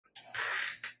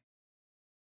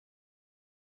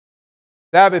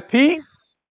Sabbath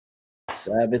peace.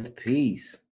 Sabbath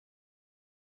peace.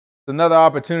 It's another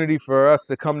opportunity for us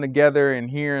to come together and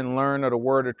hear and learn of the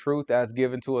word of truth as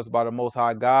given to us by the Most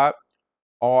High God.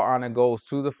 All honor goes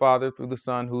to the Father through the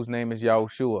Son, whose name is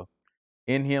Yahushua.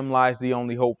 In him lies the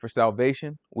only hope for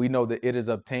salvation. We know that it is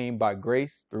obtained by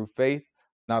grace through faith,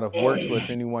 not of works, lest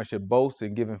anyone should boast,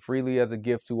 and given freely as a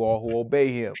gift to all who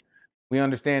obey him. We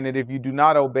understand that if you do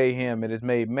not obey him, it is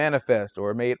made manifest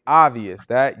or made obvious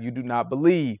that you do not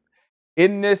believe.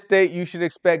 In this state, you should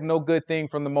expect no good thing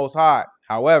from the Most High.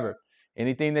 However,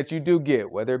 anything that you do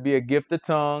get, whether it be a gift of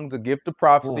tongues, a gift of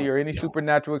prophecy, or any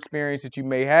supernatural experience that you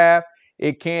may have,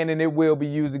 it can and it will be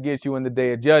used against you in the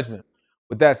day of judgment.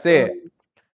 With that said,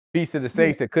 peace to the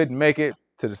saints that couldn't make it,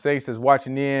 to the saints that's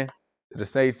watching in, to the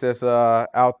saints that's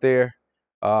out there.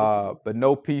 But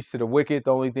no peace to the wicked.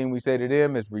 The only thing we say to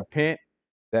them is repent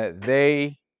that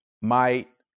they might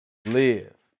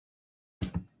live.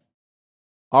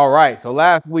 All right. So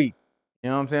last week, you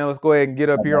know what I'm saying? Let's go ahead and get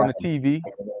up here on the TV.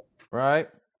 Right?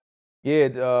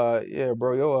 Yeah, yeah,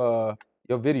 bro.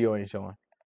 Your video ain't showing.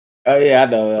 Oh yeah, I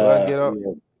know. Go ahead and get up.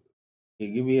 Yeah,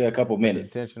 give me a couple It's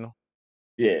minutes. intentional.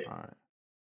 Yeah. All right.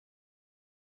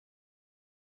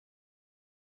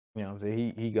 You know what I'm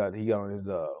saying? He got on his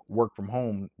work from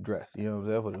home dress. You know what I'm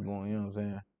saying? That's what it's going, you know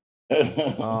what I'm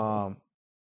saying?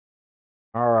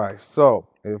 All right. So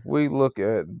if we look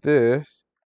at this,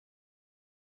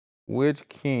 which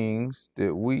kings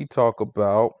did we talk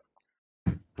about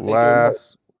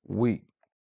last week?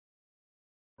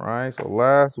 Right. So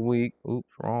last week, oops,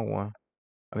 wrong one.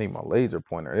 I need my laser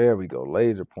pointer. There we go,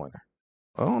 laser pointer.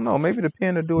 I don't know. Maybe the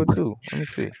pen will do it too. Let me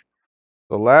see.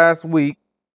 So last week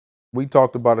we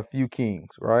talked about a few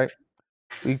kings, right?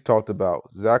 We talked about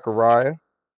Zechariah.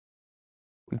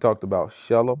 We talked about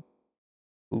Shelem.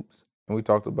 Oops. And we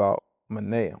talked about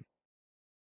Manaam.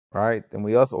 Right. Then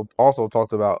we also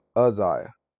talked about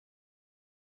Uzziah.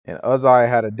 And Uzziah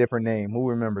had a different name. Who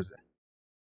remembers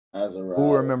it? Azariah.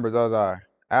 Who remembers Uzziah?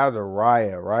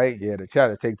 Azariah, right? Yeah, the chat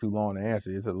will take too long to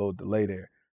answer. It's a little delay there.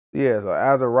 Yeah, so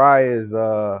Azariah is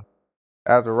the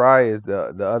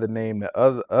other name that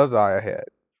Uzziah had.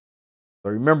 So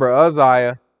remember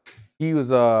Uzziah, he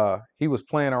was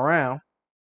playing around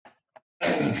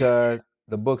because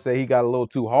the book said he got a little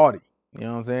too haughty. You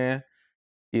know what I'm saying?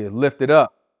 He was lifted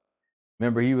up.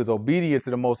 Remember, he was obedient to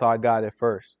the Most High God at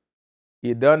first. He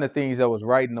had done the things that was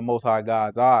right in the Most High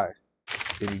God's eyes.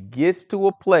 Then he gets to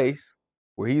a place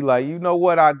where he like, you know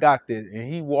what, I got this.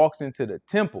 And he walks into the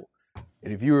temple.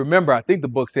 And if you remember, I think the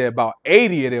book said about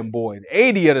 80 of them boys,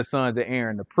 80 of the sons of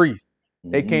Aaron, the priest,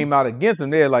 they came out against him.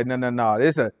 They're like, no,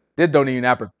 this don't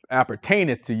even appertain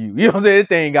it to you. You know what I'm saying? This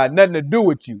thing ain't got nothing to do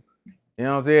with you. You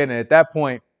know what I'm saying? And at that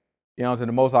point, you know what I'm saying,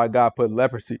 the Most High God put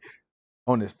leprosy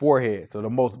on his forehead. So the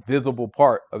most visible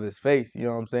part of his face, you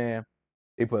know what I'm saying?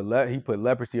 He put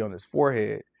leprosy on his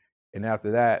forehead. And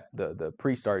after that, the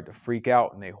priest started to freak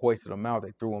out and they hoisted him out.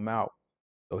 They threw him out.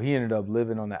 So he ended up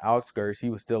living on the outskirts. He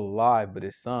was still alive, but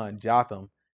his son, Jotham,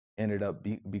 ended up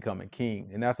becoming king.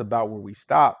 And that's about where we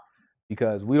stop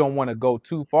because we don't want to go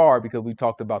too far because we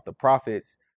talked about the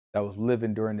prophets that was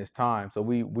living during this time. So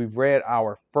we've read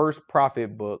our first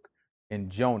prophet book in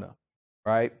Jonah,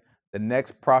 right? The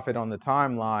next prophet on the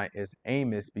timeline is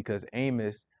Amos because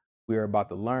Amos, we are about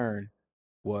to learn,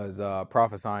 was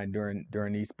prophesying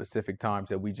during these specific times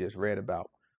that we just read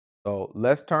about. So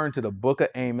let's turn to the book of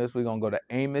Amos. We're gonna go to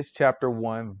Amos chapter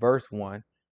 1, verse 1,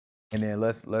 and then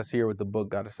let's hear what the book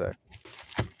got to say.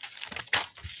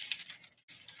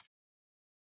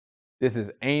 This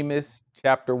is Amos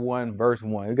chapter 1, verse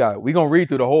 1. We're gonna read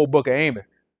through the whole book of Amos.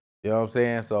 You know what I'm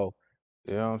saying? So,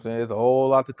 you know what I'm saying? There's a whole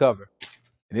lot to cover.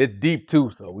 And it's deep too,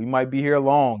 so we might be here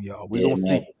long, y'all. We're gonna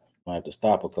see. Might have to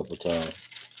stop a couple times.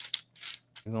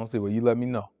 We're gonna see. Well, you let me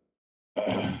know.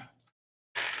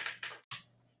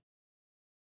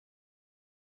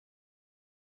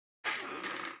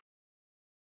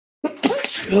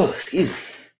 Excuse me.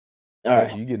 All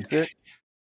right. You getting sick?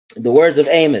 The words of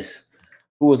Amos,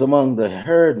 who was among the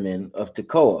herdmen of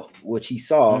Tekoa, which he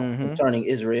saw concerning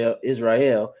Israel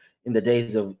in the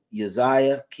days of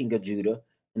Uzziah, king of Judah,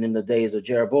 and in the days of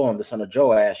Jeroboam, the son of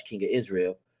Joash, king of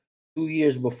Israel, 2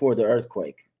 years before the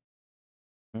earthquake.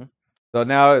 So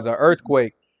now it's an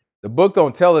earthquake. The book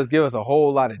don't give us a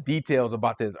whole lot of details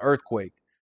about this earthquake.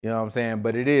 You know what I'm saying?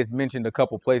 But it is mentioned a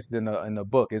couple places in the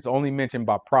book. It's only mentioned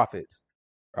by prophets,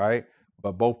 right?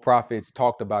 But both prophets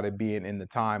talked about it being in the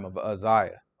time of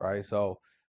Uzziah, right? So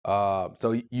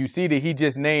you see that he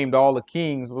just named all the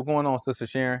kings. What's going on, Sister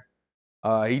Sharon?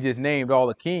 He just named all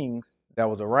the kings that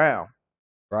was around,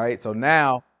 right? So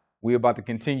now we're about to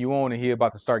continue on, and he's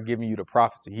about to start giving you the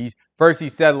prophecy.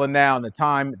 He's settling down the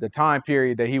time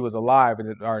period that he was alive,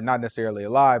 or not necessarily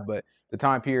alive, but the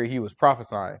time period he was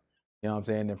prophesying. You know what I'm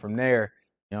saying? And from there,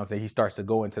 you know what I'm saying, he starts to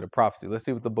go into the prophecy. Let's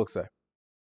see what the book says.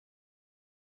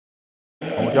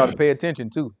 I want y'all to pay attention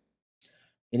too.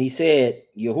 And he said,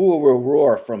 Yahuwah will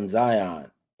roar from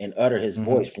Zion and utter his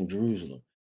voice from Jerusalem,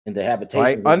 and the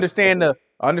habitation. Right? Understand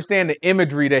the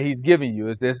imagery that he's giving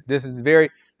you. This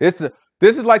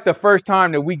is like the first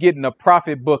time that we get in a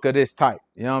prophet book of this type.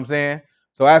 You know what I'm saying?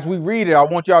 So as we read it, I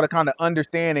want y'all to kind of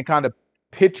understand and kind of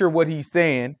picture what he's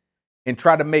saying and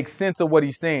try to make sense of what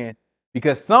he's saying,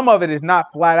 because some of it is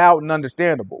not flat out and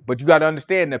understandable. But you got to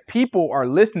understand that people are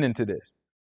listening to this,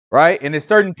 right? And there's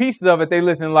certain pieces of it they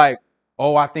listen like,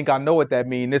 oh, I think I know what that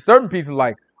means. There's certain pieces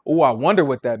like, oh, I wonder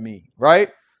what that means, right?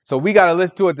 So we got to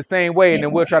listen to it the same way, and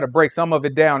then we'll try to break some of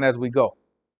it down as we go.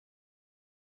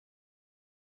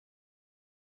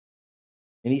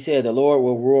 And he said, the Lord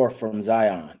will roar from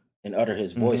Zion and utter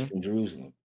his voice from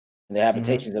Jerusalem, and the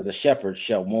habitations of the shepherds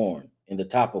shall mourn, and the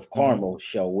top of Carmel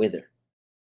shall wither.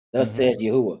 Thus says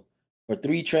Yahuwah, for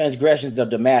 3 transgressions of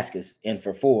Damascus, and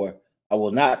for 4, I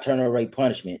will not turn away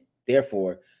punishment.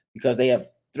 Therefore, because they have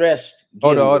threshed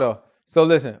Gilead. Hold on. So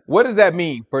listen, what does that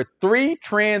mean? For 3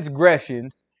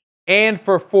 transgressions and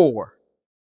for 4,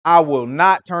 I will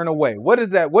not turn away. What is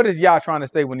that? What is Yah trying to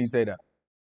say when you say that?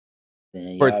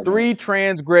 For 3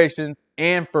 transgressions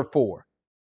and for 4.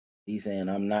 He's saying,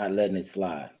 I'm not letting it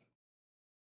slide.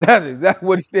 That's exactly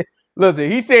what he said. Listen,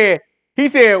 he said,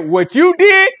 what you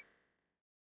did,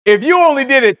 if you only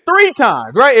did it 3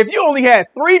 times, right? If you only had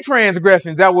 3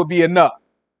 transgressions, that would be enough.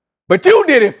 But you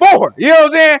did it 4. You know what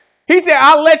I'm saying? He said,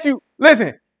 I'll let you.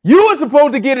 Listen, you were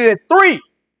supposed to get it at 3.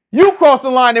 You crossed the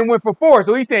line and went for 4.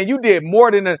 So he's saying you did more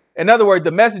than in other words,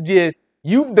 the message is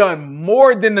you've done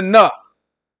more than enough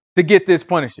to get this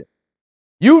punishment.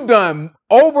 You've done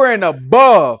over and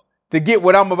above to get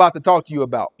what I'm about to talk to you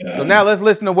about. So now let's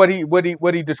listen to what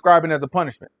he describing as a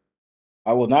punishment.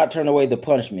 I will not turn away the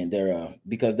punishment thereof,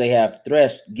 because they have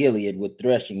threshed Gilead with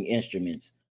threshing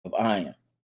instruments of iron.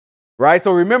 Right?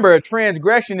 So remember, a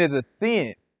transgression is a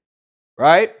sin,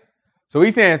 right? So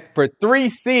he's saying for 3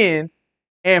 sins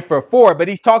and for 4, but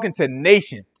he's talking to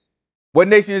nations. What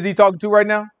nation is he talking to right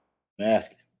now?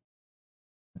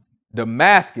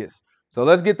 Damascus. So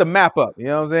let's get the map up. You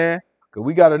know what I'm saying? Because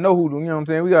we got to know who, you know what I'm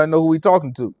saying? We got to know who we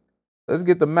talking to. Let's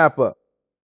get the map up,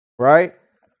 right?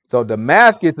 So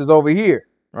Damascus is over here,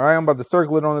 all right? I'm about to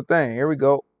circle it on the thing. Here we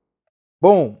go.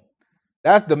 Boom.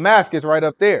 That's Damascus right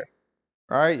up there,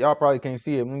 all right? Y'all probably can't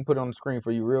see it. Let me put it on the screen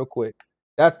for you real quick.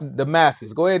 That's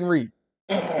Damascus. Go ahead and read.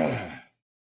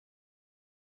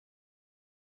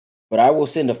 But I will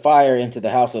send a fire into the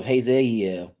house of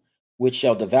Hazael, which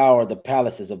shall devour the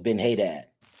palaces of Ben-Hadad.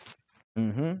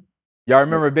 Y'all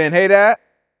remember Ben-Hadad?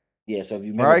 Yeah, so if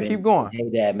you remember, all right, keep going.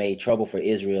 Ben-Hadad made trouble for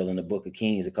Israel in the book of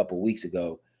Kings a couple of weeks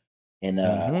ago. And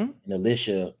and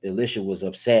Elisha was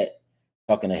upset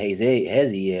talking to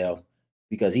Hazael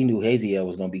because he knew Hazael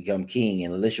was going to become king.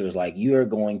 And Elisha was like, you are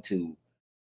going to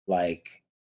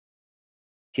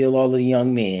kill all of the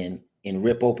young men and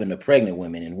rip open the pregnant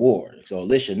women in war. So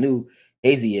Elisha knew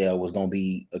Hazael was going to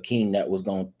be a king that was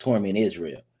going to torment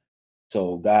Israel.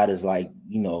 So God is like,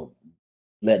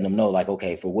 letting them know, like,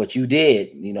 okay, for what you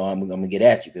did, I'm going to get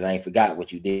at you because I ain't forgot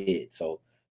what you did. So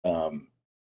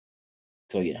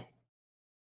yeah.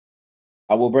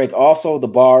 I will break also the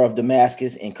bar of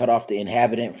Damascus and cut off the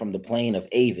inhabitant from the plain of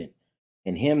Avon,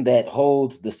 and him that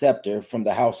holds the scepter from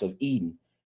the house of Eden.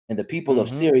 And the people of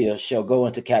Syria shall go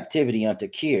into captivity unto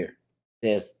Kir,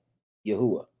 says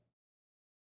Yahuwah.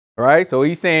 All right, so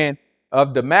he's saying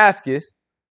of Damascus,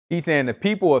 he's saying the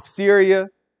people of Syria,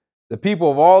 the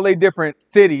people of all the different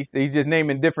cities. He's just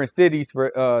naming different cities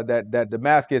for that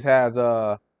Damascus has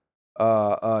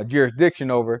jurisdiction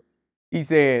over. He's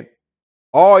saying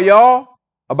all y'all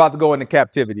about to go into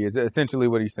captivity is essentially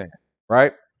what he's saying,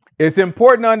 right? It's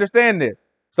important to understand this.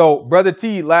 So Brother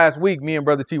T, last week, me and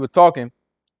Brother T was talking,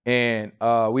 and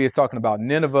we was talking about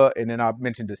Nineveh, and then I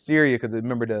mentioned Assyria, because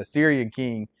remember the Assyrian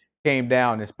king came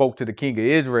down and spoke to the king of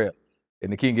Israel.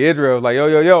 And the king of Israel was like,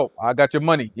 yo, I got your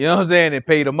money. You know what I'm saying? And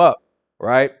paid him up,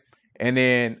 right? And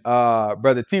then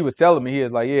Brother T was telling me, he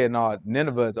was like, yeah, no,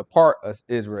 Nineveh is a part of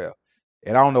Israel.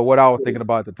 And I don't know what I was thinking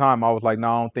about at the time. I was like, no,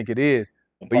 I don't think it is.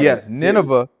 But yes,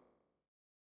 Nineveh.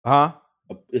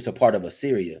 It's a part of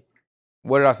Assyria.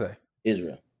 What did I say?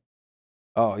 Israel.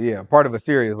 Oh, yeah, part of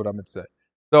Assyria is what I meant to say.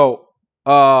 So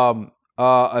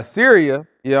Assyria,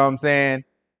 you know what I'm saying,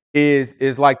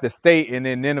 is like the state, and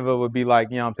then Nineveh would be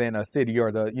like, you know what I'm saying, a city,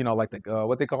 or the, like the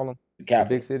what they call them? The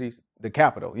big cities, the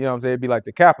capital. You know what I'm saying? It'd be like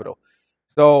the capital.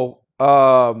 So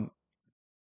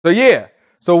yeah.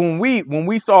 So when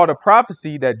we saw the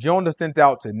prophecy that Jonah sent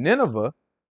out to Nineveh,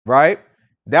 right?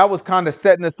 That was kind of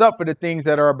setting us up for the things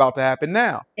that are about to happen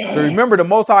now. So remember, the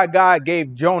Most High God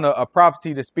gave Jonah a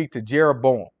prophecy to speak to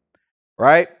Jeroboam,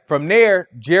 right? From there,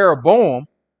 Jeroboam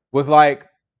was like,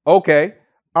 okay,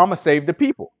 I'm going to save the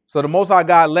people. So the Most High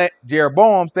God let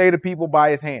Jeroboam save the people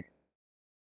by his hand.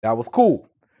 That was cool.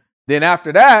 Then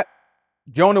after that,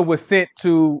 Jonah was sent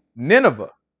to Nineveh.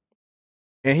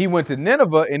 And he went to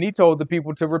Nineveh and he told the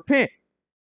people to repent.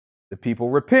 The people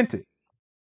repented,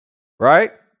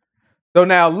 right? So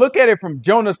now look at it from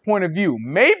Jonah's point of view.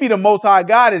 Maybe the Most High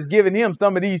God is giving him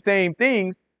some of these same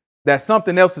things that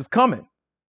something else is coming,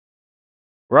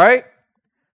 right?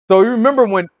 So you remember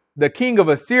when the king of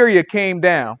Assyria came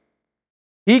down,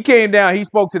 he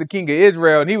spoke to the king of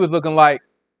Israel, and he was looking like,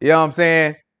 you know what I'm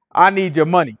saying? I need your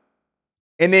money.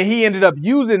 And then he ended up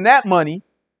using that money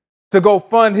to go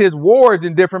fund his wars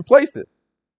in different places,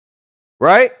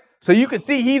 right? So you can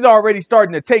see he's already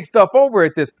starting to take stuff over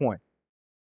at this point.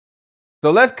 So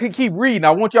let's keep reading.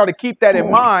 I want y'all to keep that in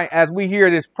mind as we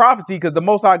hear this prophecy, because the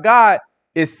Most High God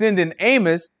is sending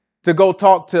Amos to go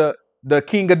talk to the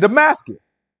king of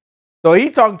Damascus. So he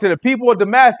talking to the people of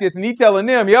Damascus, and he telling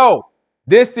them, yo,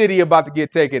 this city about to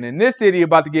get taken, and this city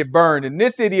about to get burned, and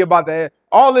this city about to,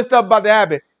 all this stuff about to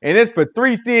happen, and it's for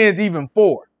 3 sins, even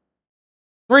 4.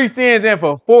 3 sins, and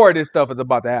for 4 of this stuff is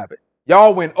about to happen.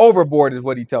 Y'all went overboard is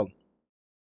what he telling them.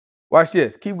 Watch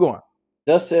this. Keep going.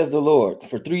 Thus says the Lord,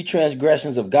 for 3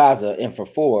 transgressions of Gaza, and for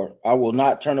 4, I will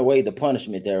not turn away the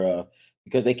punishment thereof,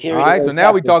 because they carried away. All right, so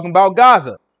now we're talking about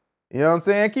Gaza. You know what I'm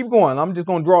saying? Keep going. I'm just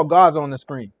going to draw Gaza on the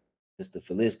screen. It's the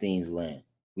Philistines' land.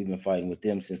 We've been fighting with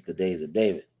them since the days of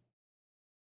David.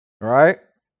 All right.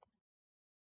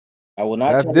 I will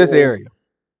not. That's this area.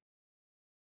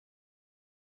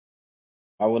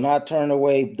 I will not turn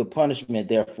away the punishment,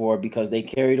 therefore, because they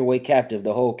carried away captive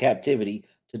the whole captivity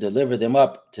to deliver them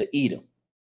up to Edom.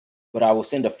 But I will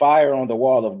send a fire on the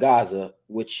wall of Gaza,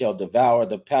 which shall devour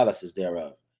the palaces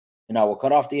thereof. And I will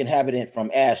cut off the inhabitant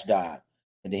from Ashdod,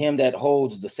 and to him that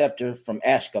holds the scepter from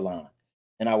Ashkelon.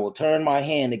 And I will turn my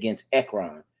hand against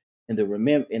Ekron, and the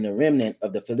remnant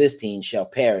of the Philistines shall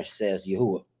perish, says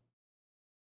Yahuwah.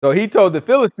 So he told the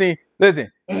Philistine,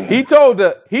 listen, he told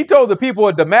the people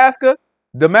of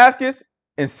Damascus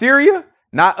and Syria,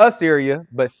 not Assyria,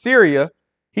 but Syria.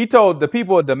 He told the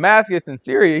people of Damascus and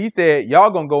Syria, he said, y'all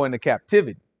gonna go into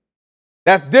captivity.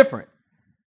 That's different.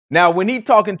 Now, when he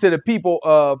talking to the people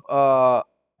of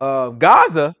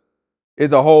Gaza,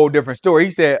 is a whole different story.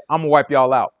 He said, I'm gonna wipe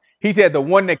y'all out. He said the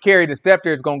one that carried the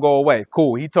scepter is gonna go away.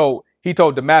 Cool. He told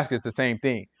Damascus the same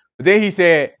thing. But then he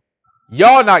said,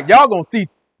 y'all gonna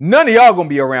cease. None of y'all gonna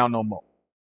be around no more.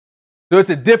 So it's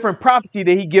a different prophecy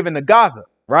that he given to Gaza,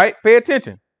 right? Pay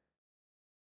attention.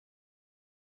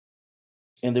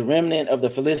 And the remnant of the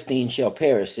Philistines shall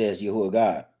perish, says Yahuwah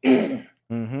God.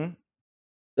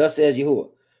 Thus says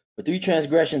Yahuwah, for 3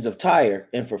 transgressions of Tyre,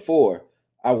 and for 4,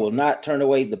 I will not turn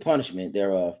away the punishment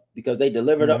thereof, because they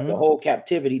delivered up the whole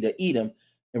captivity to Edom,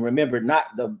 and remembered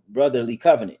not the brotherly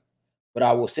covenant. But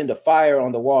I will send a fire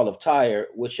on the wall of Tyre,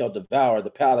 which shall devour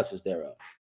the palaces thereof.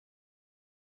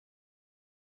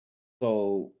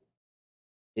 So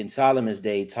in Solomon's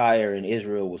day, Tyre and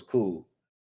Israel was cool.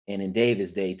 And in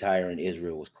David's day, Tyre and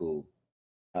Israel was cool.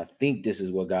 I think this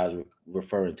is what God's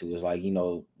referring to. Is like,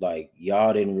 like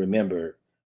y'all didn't remember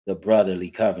the brotherly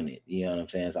covenant. You know what I'm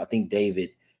saying? So I think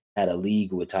David had a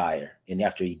league with Tyre. And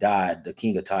after he died, the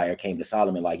king of Tyre came to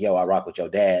Solomon like, yo, I rock with your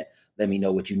dad. Let me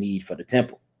know what you need for the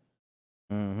temple.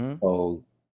 So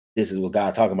this is what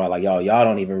God talking about. Like, y'all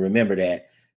don't even remember that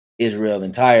Israel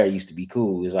and Tyre used to be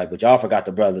cool. It's like, but y'all forgot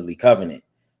the brotherly covenant.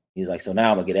 He's like, so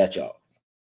now I'm going to get at y'all.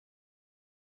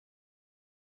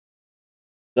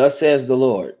 Thus says the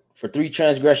Lord, for 3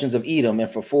 transgressions of Edom,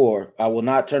 and for 4, I will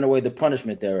not turn away the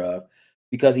punishment thereof,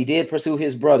 because he did pursue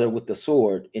his brother with the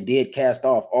sword, and did cast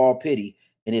off all pity,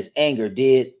 and his anger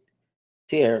did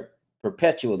tear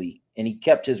perpetually, and he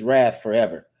kept his wrath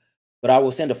forever. But I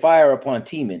will send a fire upon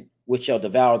Teman, which shall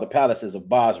devour the palaces of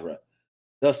Basra.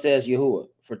 Thus says Yahuwah,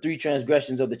 for 3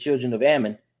 transgressions of the children of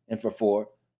Ammon, and for 4,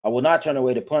 I will not turn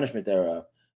away the punishment thereof,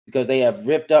 because they have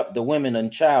ripped up the women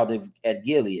and child at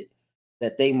Gilead,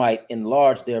 that they might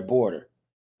enlarge their border.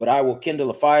 But I will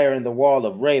kindle a fire in the wall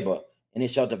of Reba, and it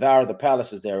shall devour the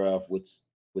palaces thereof with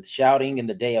shouting in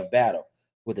the day of battle,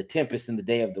 with a tempest in the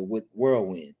day of the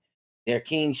whirlwind. Their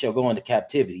king shall go into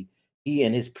captivity, he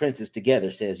and his princes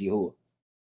together, says Yahuwah.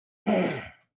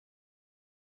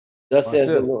 Thus says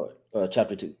the Lord,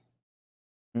 chapter 2.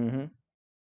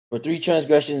 For 3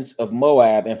 transgressions of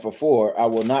Moab, and for 4, I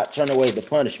will not turn away the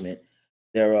punishment,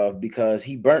 thereof, because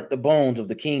he burnt the bones of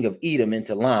the king of Edom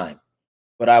into lime.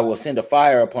 But I will send a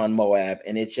fire upon Moab,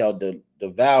 and it shall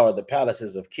devour the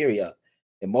palaces of Kiriath,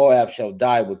 and Moab shall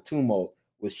die with tumult,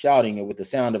 with shouting, and with the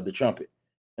sound of the trumpet.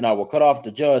 And I will cut off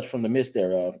the judge from the midst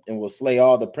thereof, and will slay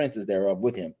all the princes thereof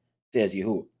with him, says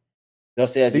Yahuwah.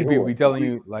 Thus says These people Yahuwah. be telling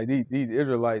you like these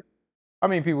Israelites. How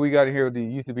many people we got to hear that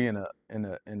used to be in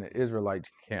the Israelite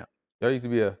camp? Y'all used to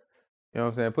be a, you know what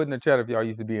I'm saying? Put in the chat if y'all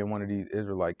used to be in one of these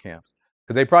Israelite camps,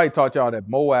 because they probably taught y'all that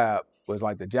Moab was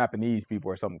like the Japanese people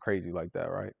or something crazy like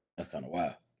that, right? That's kind of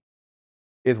wild.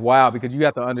 It's wild because you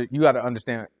got to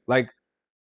understand, like,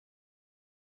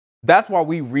 that's why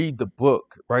we read the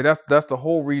book, right? That's the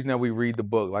whole reason that we read the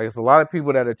book. Like, it's a lot of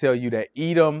people that'll tell you that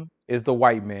Edom is the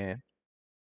white man,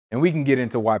 and we can get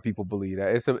into why people believe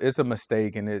that. It's a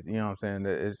mistake, and it's, you know what I'm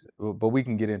saying, but we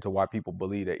can get into why people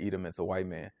believe that Edom is a white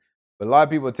man. But a lot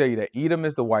of people will tell you that Edom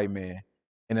is the white man,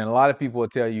 and then a lot of people will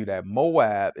tell you that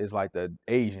Moab is like the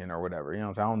Asian or whatever. You know what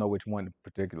I'm saying? I don't know which one in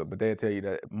particular, but they'll tell you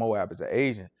that Moab is an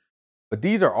Asian. But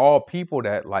these are all people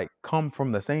that like come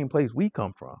from the same place we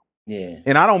come from. Yeah.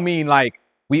 And I don't mean like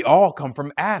we all come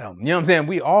from Adam. You know what I'm saying?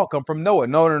 We all come from Noah.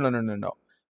 No.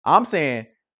 I'm saying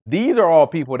these are all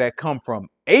people that come from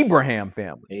Abraham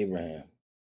family. Abraham.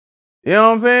 You know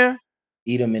what I'm saying?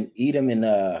 Edom and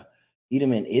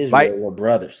Israel were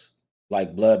brothers,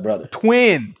 like blood brothers.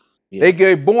 Twins. Yeah. They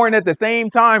get born at the same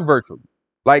time virtually.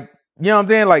 Like, you know what I'm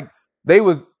saying? Like they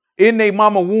was in their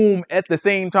mama womb at the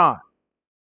same time.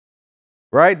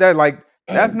 Right?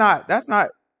 That's not the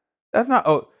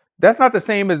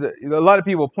same as a lot of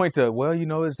people point to, well, you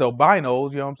know, it's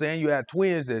albinos, you know what I'm saying? You had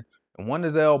twins and one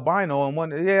is albino and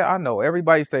one, yeah, I know.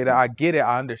 Everybody say that. I get it.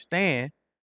 I understand.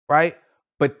 Right?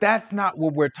 But that's not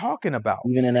what we're talking about.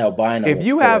 Even an albino. If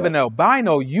you have an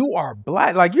albino, you are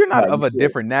black. Like, you're not of a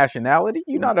different nationality.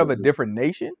 You're not of a different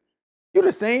nation. You're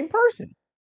the same person.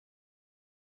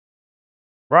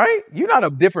 Right? You're not a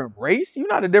different race. You're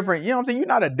not a different, you know what I'm saying? You're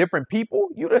not a different people.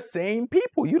 You're the same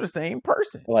people. You're the same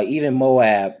person. Like, even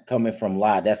Moab coming from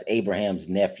Lot, that's Abraham's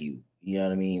nephew. You know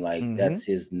what I mean? Like, that's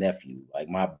his nephew. Like,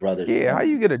 my brother's Yeah, son. how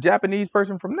you get a Japanese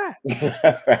person from that?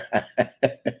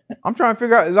 I'm trying to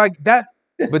figure out, like, that's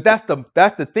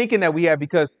the thinking that we have,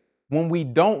 because when we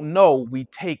don't know, we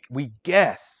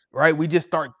guess, right? We just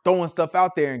start throwing stuff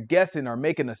out there and guessing or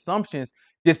making assumptions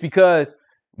just because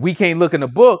we can't look in the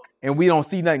book and we don't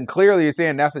see nothing clearly as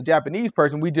saying that's a Japanese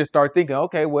person. We just start thinking,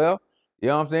 okay, well, you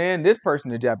know what I'm saying? This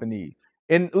person is Japanese.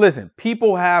 And listen,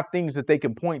 people have things that they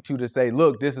can point to say,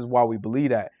 look, this is why we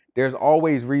believe that. There's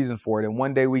always reasons for it. And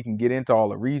one day we can get into all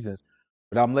the reasons.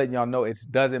 But I'm letting y'all know it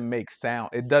doesn't make sound.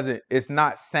 It's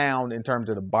not sound in terms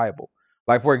of the Bible.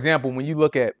 Like, for example, when you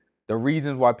look at the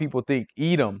reasons why people think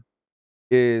Edom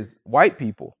is white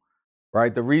people,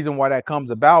 right? The reason why that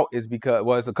comes about is because,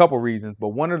 well, it's a couple reasons, but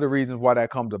one of the reasons why that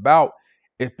comes about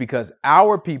is because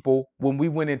our people, when we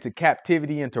went into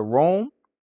captivity into Rome,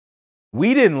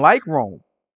 we didn't like Rome,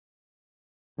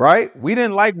 right? We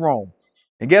didn't like Rome.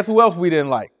 And guess who else we didn't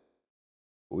like?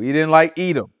 We didn't like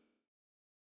Edom.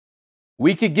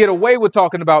 We could get away with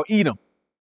talking about Edom.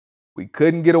 We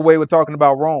couldn't get away with talking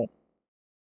about Rome.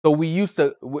 So we used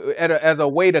to, as a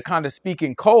way to kind of speak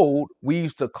in code, we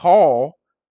used to call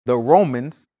the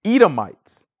Romans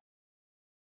Edomites.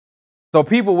 So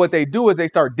people, what they do is they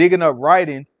start digging up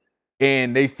writings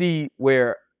and they see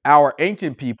where our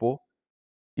ancient people,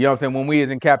 you know what I'm saying, when we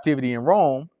was in captivity in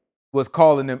Rome, was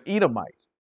calling them Edomites.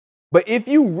 But if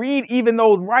you read even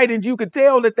those writings, you could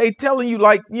tell that they telling you,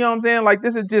 like, you know what I'm saying, like,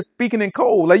 this is just speaking in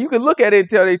code. Like, you can look at it and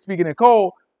tell they speaking in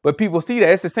code, but people see that.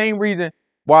 It's the same reason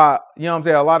why, you know what I'm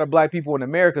saying, a lot of black people in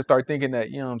America start thinking that,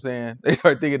 you know what I'm saying, they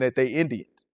start thinking that they Indians.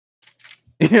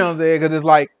 You know what I'm saying? Because it's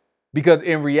like, because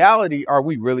in reality, are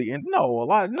we really in? No, a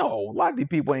lot of these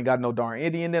people ain't got no darn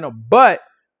Indian in them. But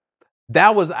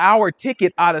that was our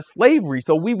ticket out of slavery.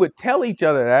 So we would tell each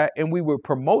other that, and we would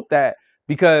promote that,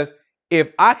 because if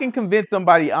I can convince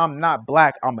somebody I'm not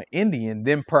black, I'm an Indian,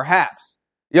 then perhaps,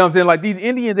 you know what I'm saying? Like, these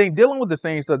Indians ain't dealing with the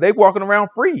same stuff. They walking around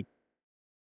free,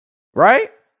 right?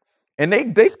 And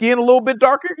they skin a little bit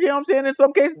darker, you know what I'm saying, in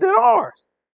some cases than ours.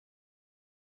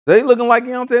 They looking like, you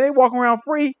know what I'm saying, they walking around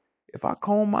free. If I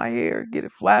comb my hair, get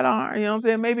it flat iron, you know what I'm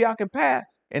saying, maybe I can pass.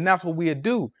 And that's what we'd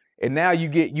do. And now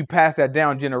you pass that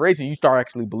down generation, you start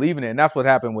actually believing it. And that's what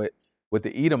happened with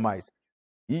the Edomites.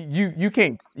 You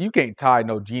can't tie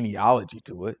no genealogy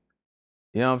to it.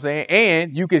 You know what I'm saying?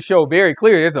 And you can show very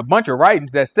clear there's a bunch of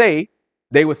writings that say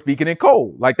they were speaking in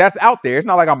code. Like, that's out there. It's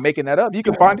not like I'm making that up. You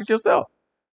can find it yourself.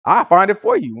 I'll find it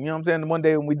for you. You know what I'm saying? One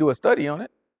day when we do a study on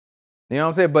it. You know what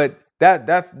I'm saying? But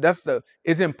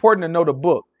it's important to know the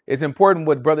book. It's important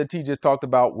what Brother T just talked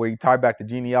about, where you tie back to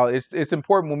genealogy. It's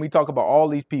important when we talk about all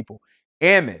these people.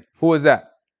 Ammon, who is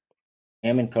that?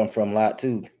 Ammon come from Lot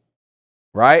too.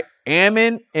 Right?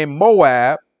 Ammon and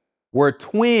Moab were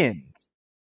twins.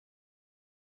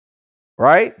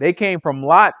 Right? They came from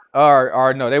Lot's,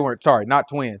 or no, they weren't. Sorry, not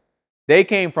twins. They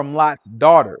came from Lot's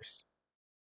daughters.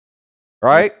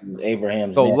 Right?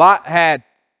 Abraham's So nephew.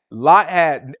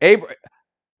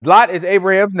 Lot is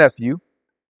Abraham's nephew.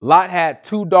 Lot had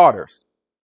 2 daughters.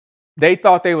 They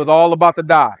thought they was all about to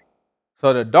die.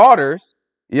 So the daughters,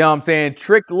 you know what I'm saying,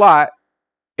 tricked Lot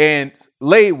and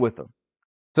laid with him.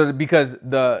 So because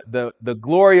the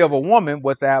glory of a woman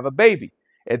was to have a baby.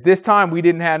 At this time, we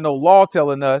didn't have no law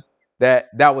telling us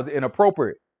that was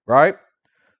inappropriate, right?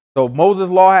 So Moses'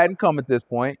 law hadn't come at this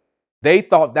point. They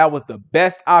thought that was the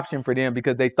best option for them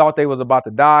because they thought they was about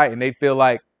to die, and they feel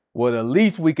like, well, the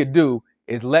least we could do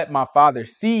is let my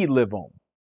father's seed live on,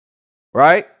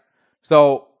 right?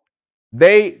 So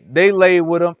they laid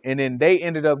with them, and then they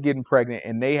ended up getting pregnant,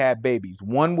 and they had babies.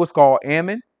 One was called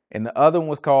Ammon, and the other one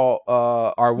was called,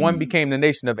 or one became the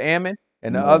nation of Ammon,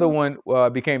 and the other one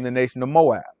became the nation of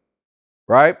Moab,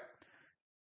 right?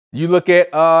 You look at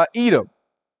Edom.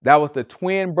 That was the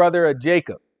twin brother of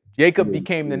Jacob. Jacob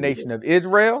became the nation of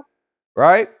Israel,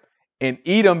 right? And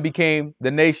Edom became the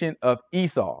nation of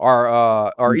Esau,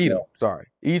 or Edom. Sorry,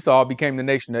 Esau became the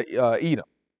nation of Edom,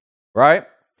 right?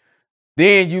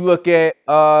 Then you look at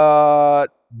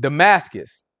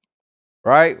Damascus,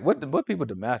 right? What people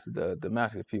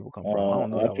Damascus people come from? I don't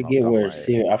know that I one off the forget top of where my head.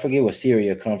 Syria. I forget where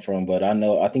Syria come from, but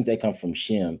I think they come from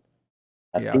Shem.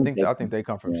 Yeah, I think they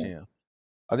come from Shem.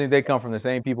 I think they come from the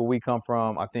same people we come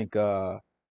from. I think I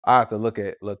have to look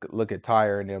at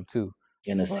Tyre and them too.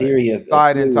 And But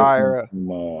Sidon, Tyre,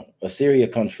 Assyria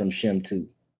comes from Shem too.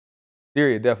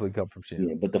 Syria definitely come from Shem.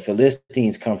 Yeah, but the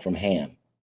Philistines come from Ham.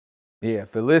 Yeah,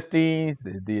 Philistines,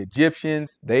 the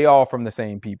Egyptians, they all from the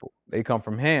same people. They come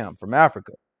from Ham, from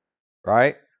Africa,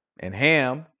 right? And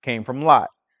Ham came from Lot.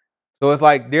 So it's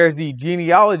like there's the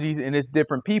genealogies and it's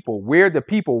different people. Where the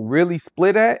people really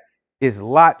split at is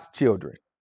Lot's children,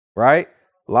 right?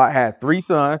 Lot had 3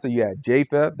 sons. So you had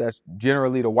Japheth, that's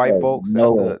generally the white Oh, folks.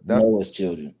 That's Noah's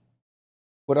children.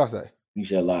 what I say. You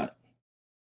said Lot.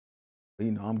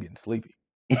 You know, I'm getting sleepy,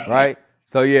 right?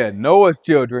 So yeah, Noah's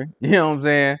children. You know what I'm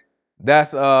saying?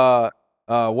 That's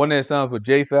one of his sons was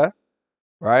Japheth,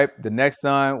 right? The next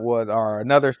son was, or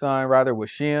another son rather, was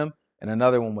Shem, and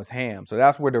another one was Ham. So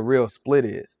that's where the real split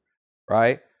is,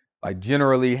 right? Like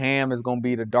generally, Ham is gonna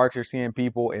be the darker skinned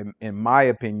people. In my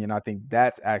opinion, I think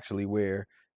that's actually where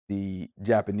the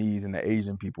Japanese and the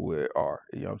Asian people are.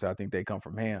 You know what I'm saying? I think they come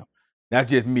from Ham. That's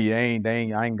just me. I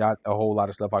ain't got a whole lot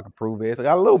of stuff I can prove it. So I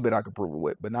got a little bit I can prove it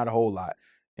with, but not a whole lot.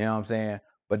 You know what I'm saying?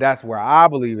 But that's where I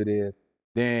believe it is.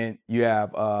 Then you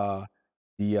have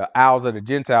the Owls of the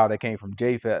Gentile that came from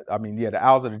Japheth. I mean, yeah, the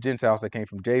Owls of the Gentiles that came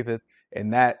from Japheth,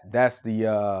 and that's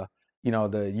the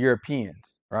the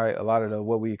Europeans, right? A lot of the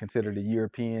what we consider the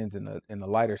Europeans and the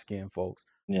lighter skinned folks.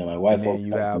 Yeah, like white And then folks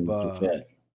you come have from Japhet.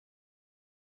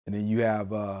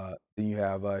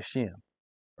 Shem,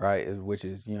 right? Which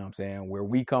is, you know what I'm saying, where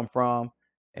we come from,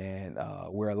 and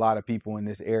where a lot of people in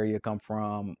this area come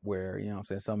from, where, you know what I'm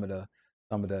saying, some of the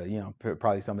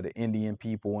probably some of the Indian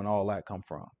people and all that come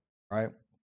from, right?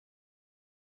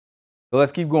 So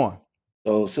let's keep going.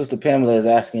 So Sister Pamela is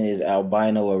asking, is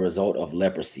albino a result of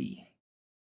leprosy?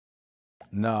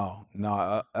 No,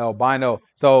 albino.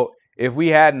 So if we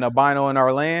had an albino in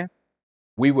our land,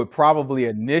 we would probably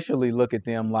initially look at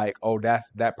them like, oh,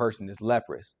 that person is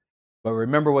leprous. But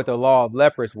remember what the law of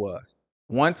leprous was.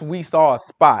 Once we saw a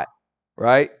spot,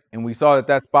 right, and we saw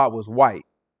that spot was white,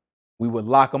 we would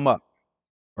lock them up,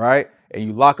 right? And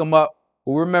you lock them up.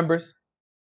 Who remembers?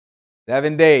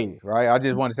 7 days, right? I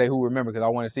just want to say who remember because I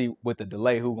want to see with the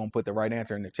delay who's gonna put the right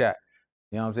answer in the chat.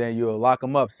 You know what I'm saying? You'll lock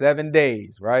them up 7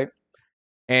 days, right?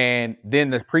 And then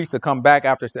the priest will come back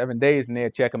after 7 days and they'll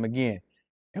check them again.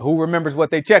 And who remembers what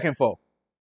they checking for?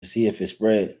 To see if it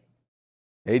spread.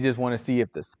 They just want to see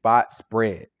if the spot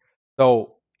spread.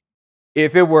 So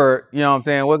if it were, you know what I'm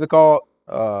saying, what's it called?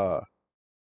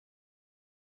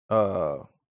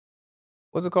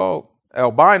 What's it called?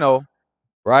 Albino,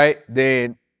 right?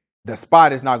 Then the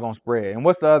spot is not gonna spread. And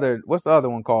what's the other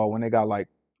one called when they got like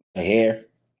A hair?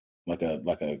 Like a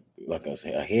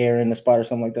hair in the spot or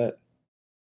something like that?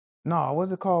 no,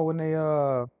 what's it called when they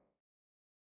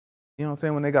you know what I'm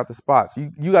saying, when they got the spots?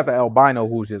 You got the albino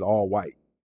who's just all white,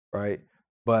 right?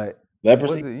 But what's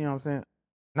Leprosy? it, you know what I'm saying?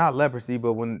 Not leprosy,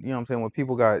 but when, you know what I'm saying, when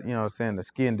people got, you know what I'm saying, the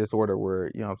skin disorder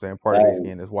where, you know what I'm saying, part of their Like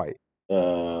skin is white.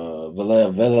 Villalago,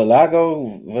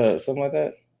 something like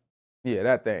that? Yeah,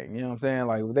 that thing. You know what I'm saying?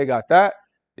 Like if they got that,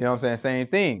 you know what I'm saying? Same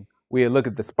thing. We'd look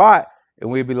at the spot and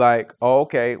we'd be like, oh,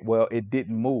 okay, well, it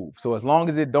didn't move. So as long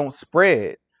as it don't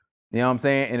spread, you know what I'm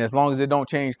saying? And as long as it don't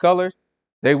change colors,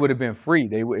 they would have been free.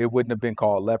 It wouldn't have been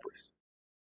called leprous.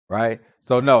 Right?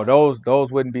 So no, those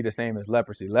wouldn't be the same as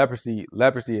leprosy. Leprosy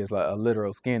is like a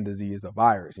literal skin disease, a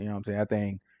virus. You know what I'm saying? That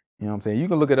thing, you know what I'm saying? You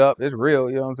can look it up. It's real.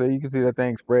 You know what I'm saying? You can see that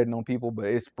thing spreading on people, but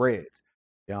it spreads.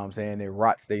 You know what I'm saying? It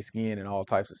rots their skin and all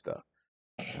types of stuff.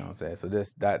 You know what I'm saying? So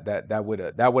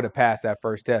that would have passed that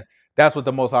first test. That's what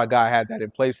the Most High God had that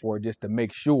in place for, just to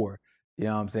make sure. You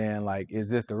know what I'm saying? Like, is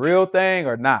this the real thing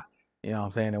or not? You know what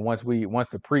I'm saying? And once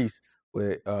the priest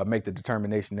would make the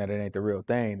determination that it ain't the real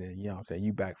thing, then you know what I'm saying,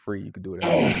 you back free. You can do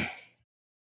whatever you want.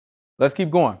 Let's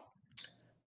keep going.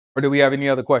 Or do we have any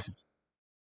other questions?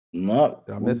 No,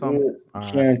 Did I miss something? All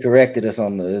right. Sharon corrected us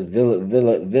on the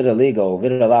vitiligo,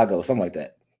 something like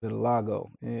that. Vitiligo,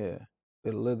 yeah,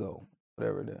 vitiligo,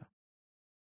 whatever it is.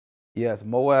 Yes,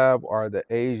 Moab are the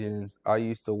Asians. I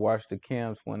used to watch the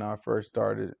camps when I first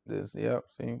started this. Yep,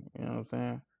 see, you know what I'm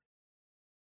saying?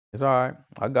 It's all right.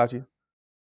 I got you.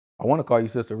 I want to call you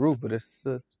Sister Ruth, but it's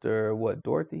Sister what?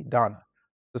 Dorothy? Donna.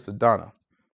 Sister Donna.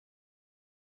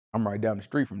 I'm right down the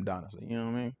street from Donna, so you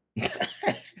know what I mean?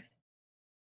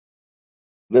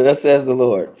 Thus says the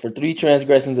Lord, for 3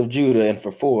 transgressions of Judah and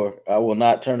for 4, I will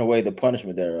not turn away the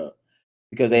punishment thereof,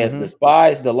 because they have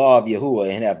despised the law of Yahuwah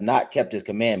and have not kept his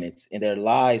commandments, and their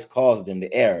lies caused them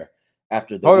to err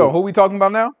after the Hold on, who we talking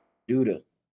about now? Judah.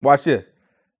 Watch this.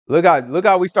 Look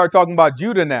how we start talking about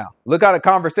Judah now. Look how the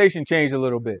conversation changed a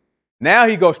little bit. Now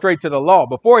he goes straight to the law.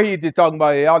 Before he just talking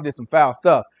about, y'all did some foul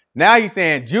stuff. Now he's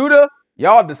saying, Judah,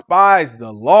 y'all despise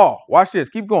the law. Watch this.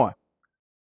 Keep going.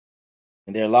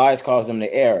 And their lies cause them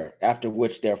to err, after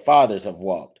which their fathers have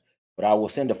walked. But I will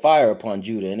send a fire upon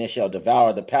Judah, and it shall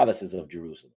devour the palaces of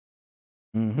Jerusalem.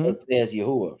 Thus says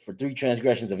Yahuwah, for 3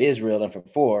 transgressions of Israel and for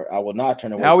 4, I will not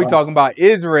turn away. Now we talking about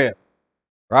Israel,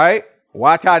 right?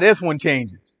 Watch how this one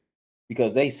changes.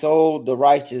 Because they sold the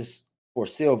righteous for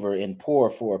silver and poor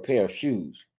for a pair of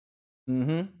shoes.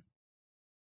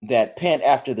 That pant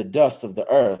after the dust of the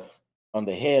earth on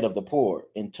the head of the poor,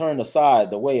 and turn aside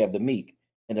the way of the meek.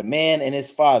 And a man and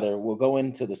his father will go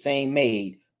into the same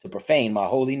maid to profane my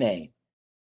holy name.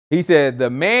 He said, the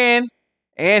man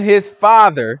and his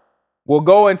father will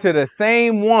go into the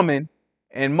same woman,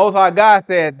 and Most High God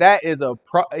said that is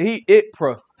it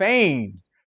profanes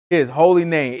his holy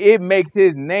name. It makes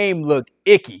his name look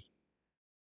icky,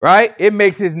 right? It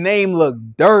makes his name look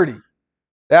dirty.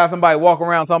 Now somebody walk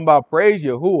around talking about praise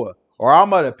Yahuwah, or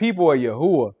I'm of the people of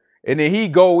Yahuwah, and then he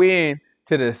go in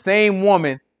to the same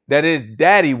woman that his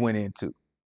daddy went into,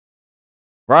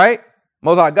 right?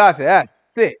 Most High God said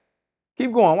that's sick.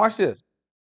 Keep going. Watch this.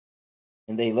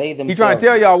 And they lay themselves. He's trying to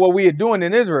tell y'all what we are doing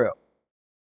in Israel.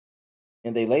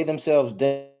 And they lay themselves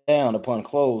down upon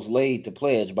clothes laid to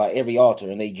pledge by every altar,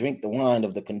 and they drink the wine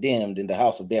of the condemned in the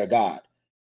house of their God.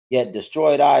 Yet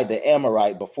destroyed I the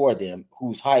Amorite before them,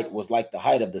 whose height was like the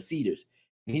height of the cedars,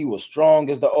 and he was strong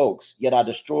as the oaks. Yet I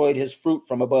destroyed his fruit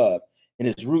from above, and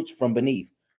his roots from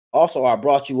beneath. Also I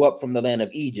brought you up from the land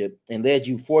of Egypt, and led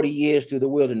you 40 years through the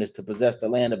wilderness to possess the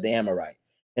land of the Amorite.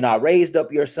 And I raised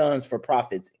up your sons for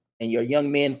prophets, and your young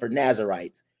men for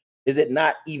Nazarites. Is it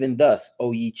not even thus,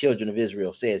 O ye children of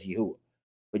Israel, says Yahuwah?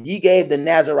 But ye gave the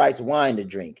Nazarites wine to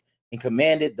drink, and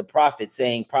commanded the prophets,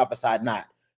 saying, prophesy not.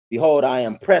 Behold, I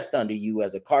am pressed under you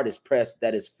as a cart is pressed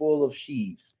that is full of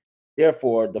sheaves.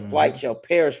 Therefore, the flight shall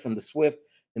perish from the swift,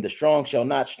 and the strong shall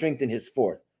not strengthen his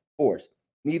force.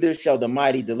 Neither shall the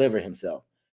mighty deliver himself.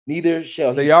 Neither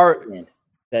shall he stand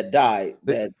that die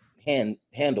that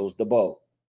handles the bow.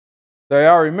 So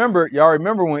y'all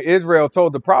remember when Israel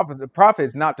told the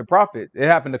prophets not to prophet. It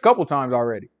happened a couple times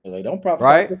already. So they don't prophesy,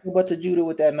 right? But to Judah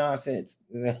with that nonsense.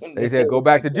 They said go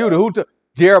back to Judah.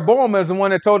 Jeroboam is the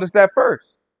one that told us that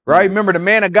first, right? Remember the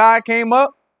man of God came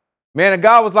up? Man of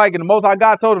God was like, and the Most High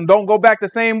God told him, don't go back the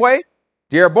same way.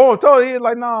 Jeroboam told him, he was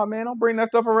like, nah, man, don't bring that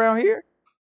stuff around here.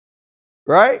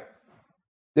 Right?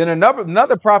 Then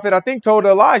another prophet, I think, told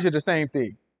Elijah the same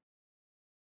thing.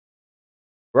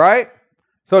 Right?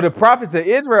 So the prophets of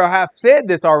Israel have said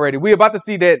this already. We're about to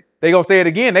see that they're going to say it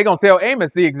again. They're going to tell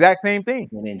Amos the exact same thing.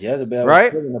 And then Jezebel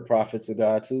was killing the prophets of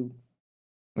God too.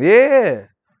 Yeah.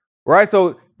 Right?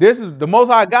 So this is the Most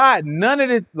High God. None of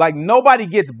this, like nobody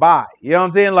gets by. You know what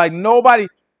I'm saying? Like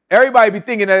everybody be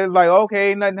thinking that it's like,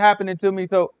 okay, nothing happening to me.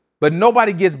 So, but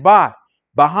nobody gets by.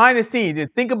 Behind the scenes, and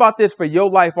think about this for your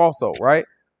life also, right?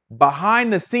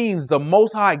 Behind the scenes, the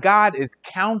Most High God is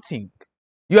counting.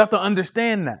 You have to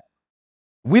understand that.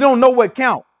 We don't know what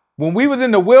count, When we was in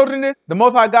the wilderness, the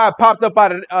Most High God popped up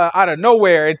out of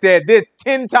nowhere and said, this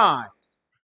 10 times.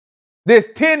 This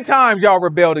 10 times y'all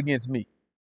rebelled against me.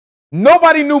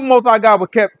 Nobody knew Most High God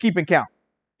would keep keeping count.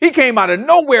 He came out of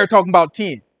nowhere talking about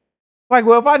 10. Like,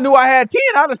 well, if I knew I had 10,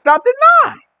 I'd have stopped at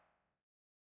 9.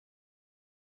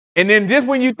 And then just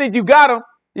when you think you got them,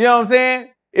 you know what I'm saying?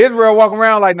 Israel walking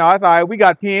around like, no, that's all right, we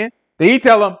got 10. Then he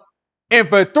tell them, and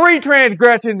for 3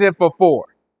 transgressions and for 4.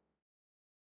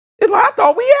 It's like, I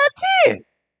thought we had 10.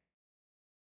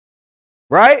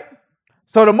 Right?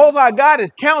 So the Most High God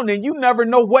is counting, and you never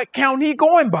know what count he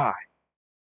going by.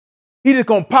 He just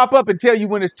going to pop up and tell you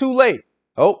when it's too late.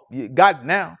 Oh, you got it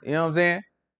now. You know what I'm saying?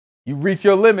 You reach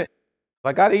your limit.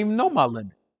 Like, I didn't even know my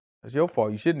limit. That's your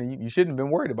fault. You shouldn't have been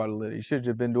worried about a limit. You should have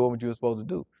just been doing what you were supposed to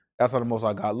do. That's how the Most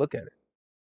High God look at it.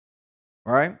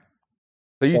 All right?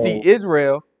 So you see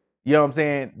Israel, you know what I'm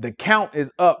saying? The count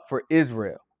is up for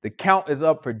Israel. The count is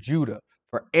up for Judah,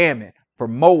 for Ammon, for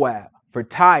Moab, for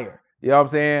Tyre, you know what I'm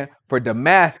saying? For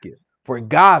Damascus, for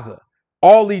Gaza,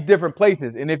 all these different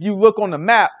places. And if you look on the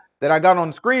map that I got on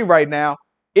the screen right now,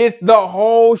 it's the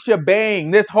whole shebang,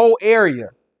 this whole area.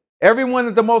 Everyone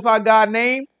that the Most High God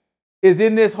named is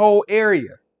in this whole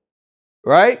area,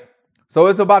 right? So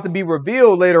it's about to be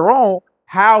revealed later on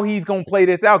how he's going to play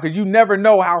this out, because you never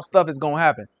know how stuff is going to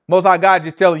happen. Most High God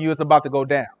just telling you it's about to go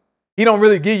down. He don't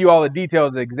really give you all the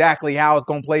details of exactly how it's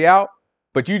going to play out,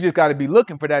 but you just got to be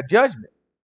looking for that judgment,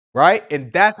 right?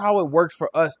 And that's how it works for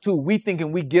us too. We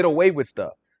thinking we get away with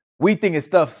stuff. We thinking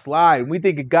stuff slide. We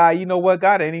thinking, God, you know what?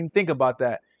 God, I didn't even think about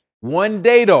that. One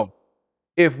day though,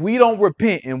 if we don't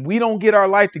repent and we don't get our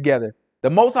life together, the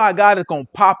Most High God is going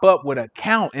to pop up with a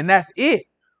count, and that's it.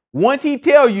 Once he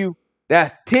tell you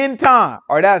that's 10 times,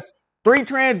 or that's 3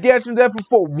 transgressions after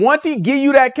 4, once he give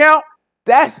you that count,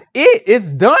 that's it. It's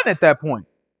done at that point.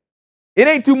 It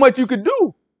ain't too much you could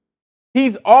do.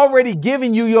 He's already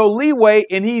giving you your leeway,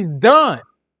 and he's done.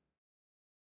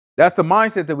 That's the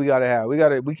mindset that we got to have.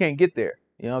 We can't get there.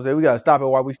 You know what I'm saying? We got to stop it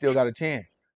while we still got a chance.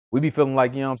 We be feeling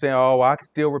like, you know what I'm saying? Oh, well, I can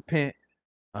still repent.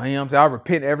 You know what I'm saying? I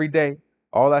repent every day.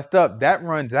 All that stuff, that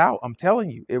runs out. I'm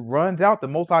telling you, it runs out. The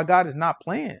Most High God is not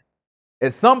playing.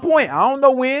 At some point, I don't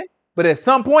know when, but at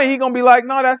some point, he going to be like,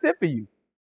 no, that's it for you.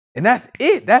 And that's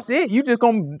it. That's it. You just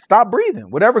going to stop breathing,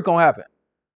 whatever's going to happen.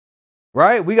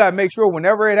 Right? We got to make sure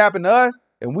whenever it happened to us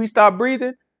and we stop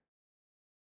breathing,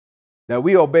 that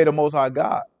we obey the Most High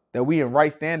God, that we in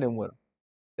right standing with him.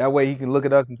 That way he can look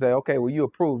at us and say, okay, well, you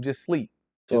approve. Just sleep.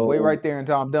 Just wait right there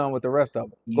until I'm done with the rest of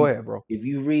them. Go ahead, bro. If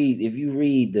you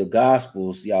read the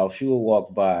Gospels, Yahshua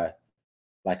walked by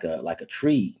like a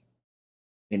tree,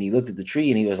 and he looked at the tree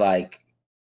and he was like,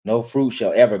 no fruit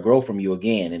shall ever grow from you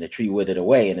again. And the tree withered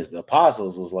away. And his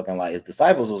disciples was looking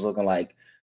like,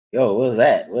 yo, what is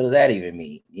that? What does that even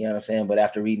mean? You know what I'm saying? But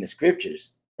after reading the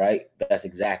scriptures, right, that's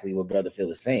exactly what Brother Phil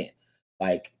is saying.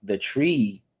 Like, the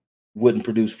tree wouldn't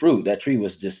produce fruit. That tree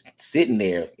was just sitting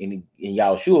there, and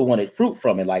Yahshua wanted fruit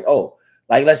from it. Like, oh,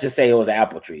 like, let's just say it was an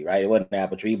apple tree, right? It wasn't an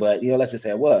apple tree, but, let's just say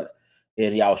it was.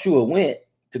 And Yahshua went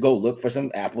to go look for some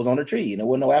apples on the tree, and there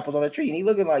wasn't no apples on the tree. And he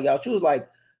looking like, Yahshua was like,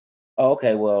 oh,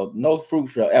 okay, well, no fruit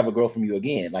shall ever grow from you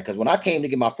again. Like, because when I came to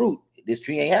get my fruit, this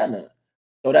tree ain't had none.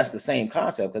 So that's the same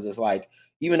concept, because it's like,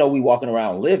 even though we walking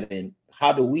around living,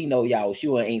 how do we know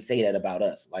Yahshua ain't say that about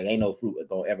us? Like, ain't no fruit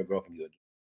gonna ever grow from you again.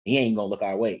 He ain't gonna look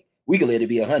our way. We could live to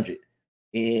be 100.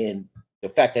 And the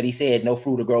fact that he said no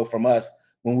fruit will grow from us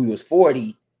when we was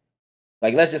 40,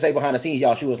 like, let's just say behind the scenes,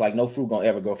 Yahshua was like, no fruit gonna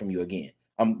ever grow from you again.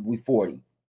 We 40,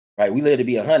 right? We live to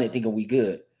be 100 thinking we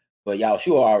good. But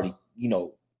Yahshua already,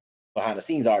 behind the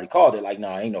scenes already called it, like,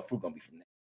 no, ain't no fruit gonna be from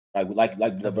that. Like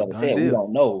the brother said, we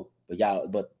don't know,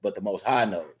 but the Most High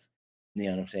knows. You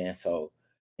know what I'm saying? So,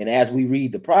 and as we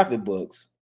read the prophet books,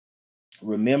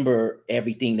 remember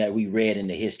everything that we read in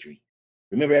the history.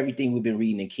 Remember everything we've been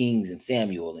reading in Kings and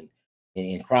Samuel and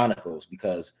in Chronicles,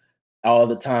 because all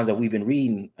the times that we've been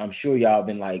reading, I'm sure y'all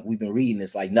been like, we've been reading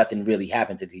this like nothing really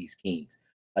happened to these kings.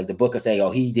 Like the book will say,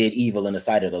 oh, he did evil in the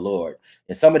sight of the Lord.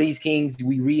 And some of these kings,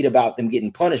 we read about them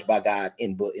getting punished by God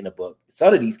in a book.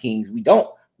 Some of these kings, we don't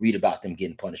read about them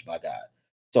getting punished by God.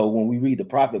 So when we read the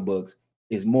prophet books,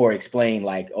 it's more explained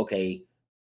like, okay,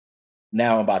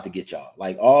 now I'm about to get y'all.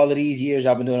 Like, all of these years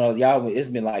y'all been doing all y'all, it's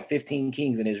been like 15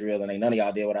 kings in Israel, and ain't none of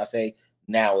y'all did what I say.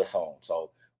 Now it's home.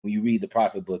 So when you read the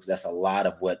prophet books, that's a lot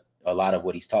of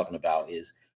what he's talking about,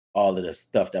 is all of the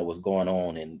stuff that was going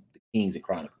on in the Kings and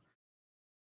Chronicles.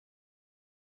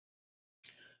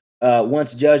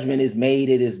 Once judgment is made,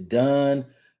 it is done.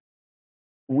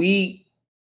 We,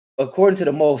 according to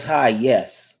the Most High,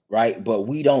 yes, right? But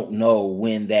we don't know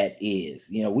when that is.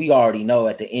 We already know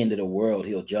at the end of the world,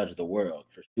 he'll judge the world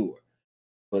for sure.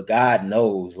 but God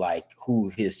knows like who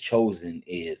his chosen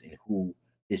is and who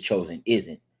his chosen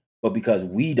isn't. But because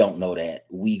we don't know that,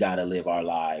 we got to live our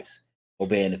lives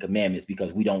obeying the commandments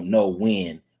because we don't know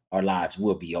when our lives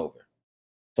will be over.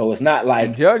 So it's not And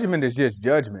like judgment is just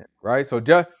judgment, right? So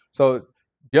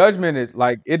judgment is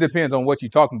like, it depends on what you're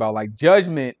talking about. Like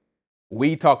judgment,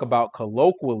 we talk about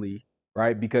colloquially,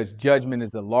 right? Because judgment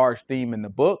is a large theme in the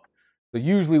book. So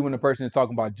usually when a person is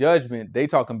talking about judgment, they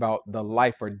talking about the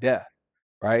life or death,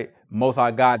 right? Most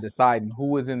High God deciding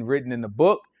who is written in the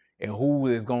book and who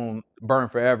is going to burn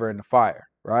forever in the fire,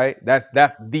 right?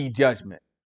 That's the judgment.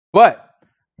 But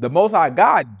the Most High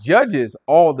God judges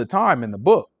all the time in the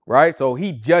book, right? So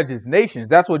he judges nations.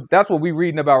 That's what we're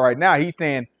reading about right now. He's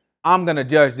saying, I'm going to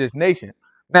judge this nation.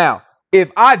 Now, if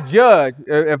I judge,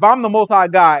 if I'm the Most High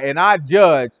God and I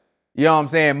judge, you know what I'm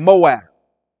saying, Moab,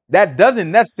 that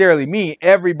doesn't necessarily mean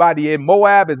everybody in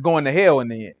Moab is going to hell in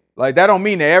the end. Like, that don't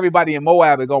mean that everybody in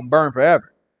Moab is going to burn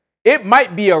forever. It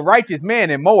might be a righteous man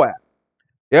in Moab.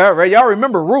 Yeah, right. Y'all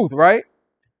remember Ruth, right?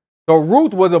 So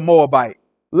Ruth was a Moabite.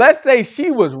 Let's say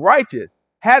she was righteous.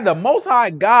 Had the Most High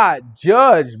God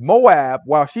judged Moab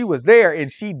while she was there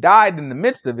and she died in the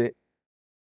midst of it,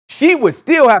 she would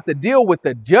still have to deal with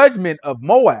the judgment of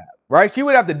Moab, right? She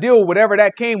would have to deal with whatever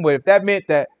that came with. If that meant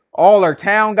that all her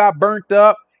town got burnt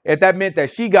up, if that meant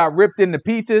that she got ripped into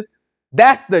pieces,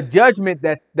 that's the judgment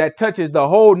that touches the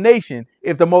whole nation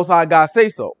if the Most High God say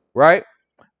so, right?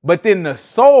 But then the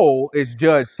soul is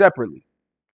judged separately.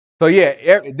 So yeah,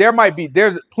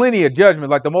 there's plenty of judgment.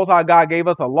 Like the Most High God gave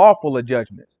us a law full of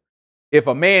judgments. If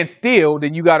a man steal,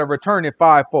 then you got to return it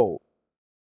fivefold,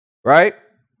 right?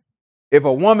 If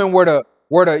a woman were to,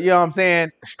 you know what I'm saying,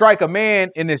 strike a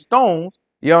man in his stones,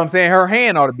 you know what I'm saying, her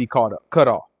hand ought to be cut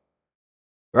off,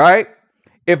 right?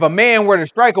 If a man were to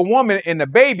strike a woman and the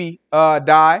baby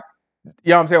die, you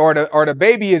know what I'm saying, or the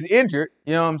baby is injured,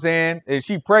 you know what I'm saying, and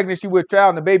she pregnant, she with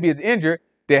child, and the baby is injured,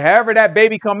 then however that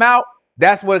baby come out,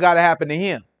 that's what got to happen to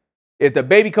him. If the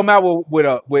baby come out with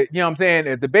you know what I'm saying,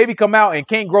 if the baby come out and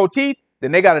can't grow teeth,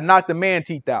 then they got to knock the man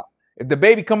teeth out. If the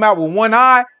baby come out with one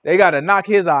eye, they got to knock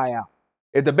his eye out.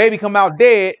 If the baby come out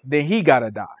dead, then he got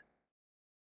to die.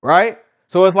 Right?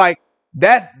 So it's like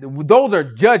those are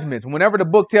judgments. Whenever the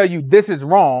book tells you this is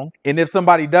wrong, and if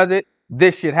somebody does it,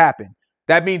 this should happen.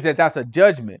 That means that that's a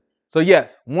judgment. So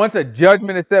yes, once a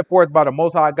judgment is set forth by the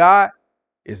Most High God,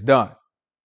 it's done.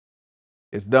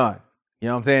 It's done. You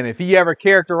know what I'm saying? If he ever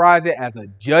characterized it as a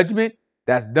judgment,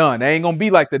 that's done. That ain't going to be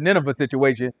like the Nineveh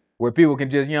situation where people can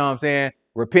just, you know what I'm saying,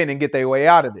 repent and get their way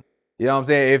out of it. You know what I'm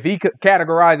saying? If he could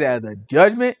categorize it as a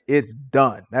judgment, it's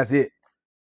done. That's it.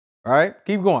 All right?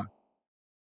 Keep going.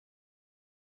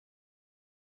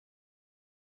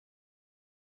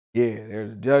 Yeah,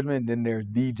 there's a judgment, then there's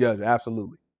the judgment.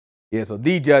 Absolutely. Yeah, so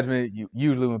the judgment,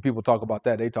 usually when people talk about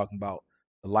that, they talking about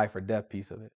the life or death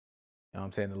piece of it. You know what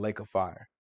I'm saying? The lake of fire.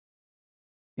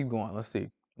 Keep going. Let's see.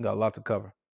 We got a lot to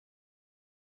cover.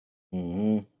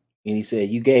 Mm-hmm. And he said,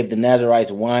 you gave the Nazarites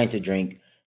wine to drink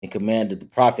and commanded the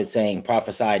prophet, saying,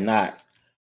 prophesy not.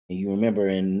 And you remember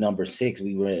in number 6,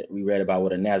 we read about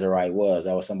what a Nazarite was.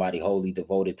 That was somebody wholly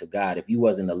devoted to God. If you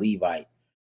wasn't a Levite,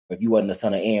 or if you wasn't the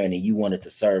son of Aaron and you wanted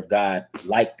to serve God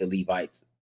like the Levites,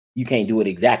 you can't do it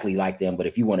exactly like them. But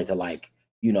if you wanted to, like,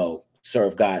 you know,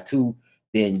 serve God too,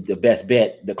 then the best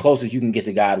bet, the closest you can get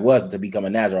to God was to become a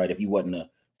Nazarite if you wasn't a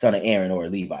son of Aaron or a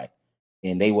Levite.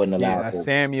 And they wasn't Yeah, allowed that's to.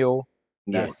 Samuel.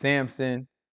 Yeah. That's Samson.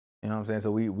 You know what I'm saying?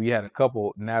 So we had a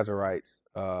couple Nazarites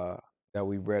that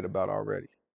we read about already.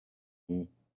 Mm.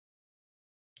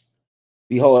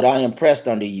 Behold, I am pressed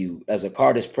unto you, as a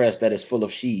cart is pressed that is full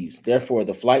of sheaves. Therefore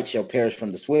the flight shall perish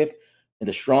from the swift, and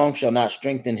the strong shall not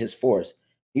strengthen his force.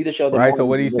 Neither shall the Right? So mighty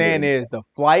what he's deliver saying is himself.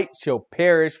 the flight shall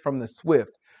perish from the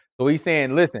swift. So he's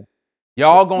saying, listen, The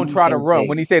y'all gonna thief try to and run.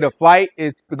 When pay. he say the flight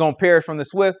is gonna perish from the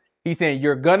swift, he's saying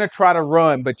you're gonna try to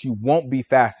run, but you won't be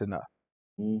fast enough.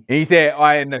 Mm. And he said, all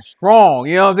right, and the strong,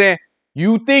 you know what I'm saying?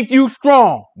 You think you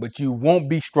strong, but you won't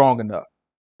be strong enough.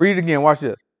 Read it again. Watch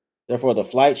this. Therefore the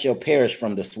flight shall perish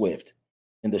from the swift,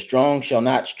 and the strong shall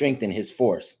not strengthen his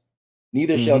force.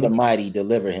 Neither shall the Mm-hmm. mighty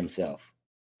deliver himself.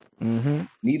 Mm-hmm.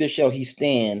 Neither shall he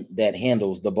stand that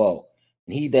handles the bow.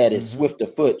 And he that is Mm-hmm. swift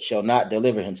of foot shall not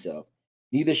deliver himself.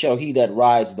 Neither shall he that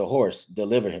rides the horse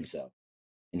deliver himself.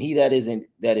 And he that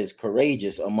is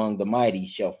courageous among the mighty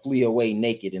shall flee away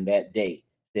naked in that day,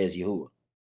 says Yahuwah.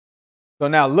 So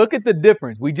now look at the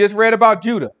difference. We just read about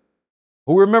Judah.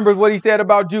 Who remembers what he said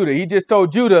about Judah? He just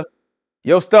told Judah,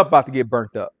 your stuff about to get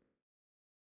burnt up.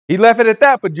 He left it at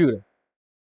that for Judah,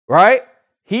 right?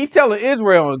 He's telling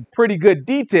Israel in pretty good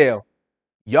detail,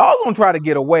 Y'all gonna try to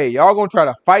get away. Y'all gonna try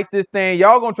to fight this thing.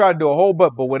 Y'all gonna try to do a whole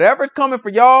but whatever's coming for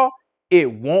y'all,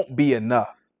 it won't be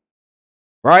enough.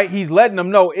 Right? He's letting them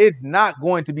know it's not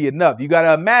going to be enough. You got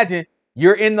to imagine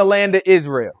you're in the land of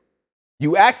Israel.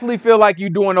 You actually feel like you're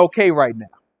doing okay right now.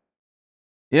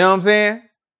 You know what I'm saying?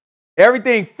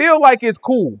 Everything feel like it's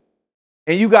cool.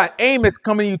 And you got Amos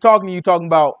coming to you, talking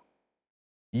about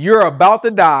you're about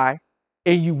to die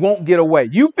and you won't get away.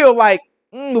 You feel like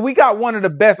we got one of the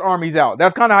best armies out.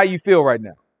 That's kind of how you feel right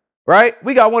now. Right?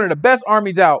 We got one of the best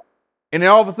armies out. And then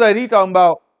all of a sudden he's talking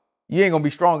about you ain't going to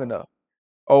be strong enough.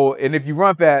 Oh, and if you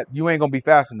run fast, you ain't going to be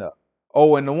fast enough.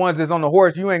 Oh, and the ones that's on the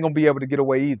horse, you ain't going to be able to get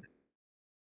away either.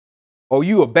 Oh,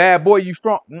 you a bad boy, you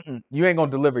strong. You ain't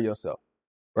going to deliver yourself.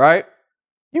 Right?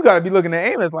 You got to be looking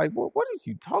at Amos like, well, what did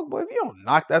you talk about? If you don't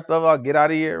knock that stuff out, get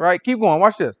out of here. Right? Keep going.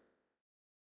 Watch this.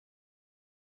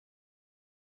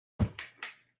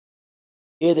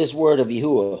 Hear this word of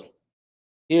Yahuwah.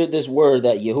 Hear this word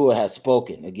that Yahuwah has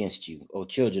spoken against you, O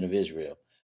children of Israel,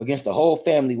 against the whole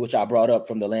family which I brought up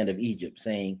from the land of Egypt,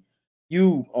 saying,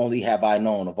 you only have I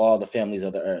known of all the families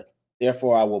of the earth.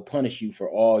 Therefore I will punish you for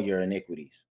all your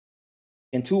iniquities.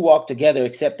 Can two walk together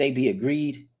except they be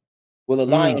agreed? Will a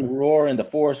lion roar in the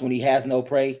forest when he has no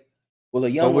prey? Will a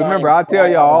young remember, lion I tell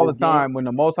cry y'all out of all his the den? time when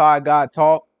the Most High God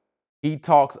talk, he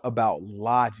talks about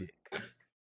logic.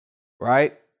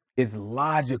 Right? It's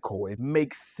logical. It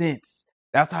makes sense.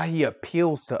 That's how he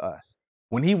appeals to us.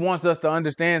 When he wants us to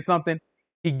understand something,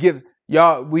 he gives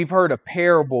y'all. We've heard of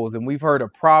parables and we've heard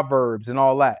of proverbs and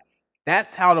all that.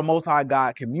 That's how the Most High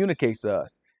God communicates to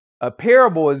us. A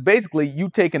parable is basically you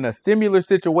taking a similar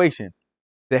situation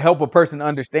to help a person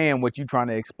understand what you're trying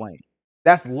to explain.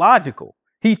 That's logical.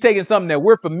 He's taking something that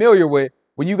we're familiar with.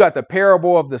 When you got the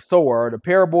parable of the sower or the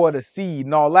parable of the seed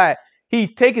and all that,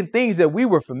 he's taking things that we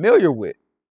were familiar with.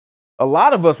 A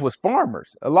lot of us was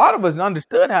farmers. A lot of us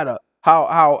understood how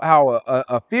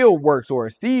a field works or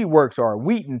a seed works or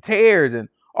wheat and tares, and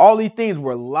all these things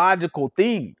were logical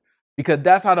things because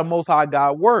that's how the Most High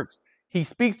God works. He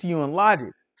speaks to you in logic.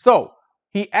 So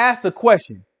he asks a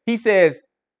question. He says,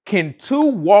 "Can two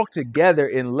walk together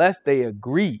unless they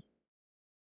agree?"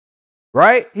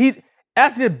 Right?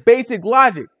 That's just basic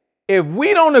logic. If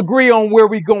we don't agree on where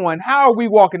we're going, how are we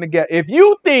walking together? If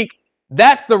you think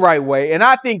that's the right way and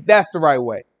I think that's the right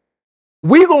way,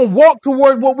 we're going to walk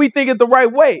toward what we think is the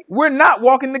right way. We're not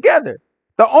walking together.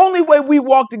 The only way we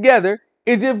walk together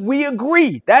is if we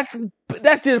agree. That's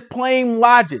just plain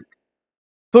logic.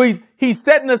 So he's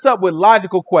setting us up with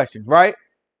logical questions, right?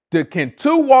 Can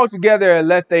two walk together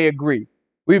unless they agree?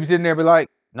 We be sitting there be like,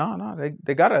 no,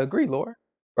 they got to agree, Lord.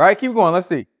 Right? Keep going. Let's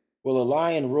see. Will a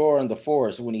lion roar in the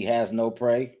forest when he has no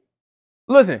prey?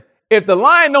 Listen, if the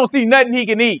lion don't see nothing he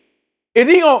can eat, he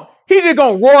just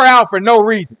gonna roar out for no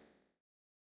reason.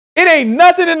 It ain't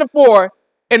nothing in the forest,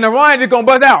 and the lion just gonna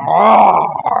bust out.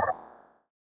 Roar.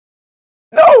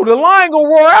 No, the lion gonna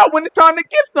roar out when it's time to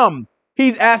get something.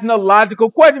 He's asking a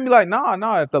logical question. Be like, no.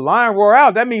 If the lion roar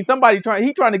out, that means he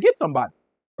trying to get somebody.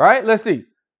 Right? Let's see.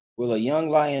 Will a young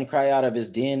lion cry out of his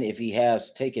den if he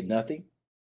has taken nothing?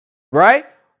 Right?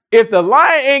 If the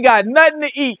lion ain't got nothing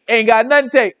to eat, ain't got nothing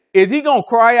to take, is he gonna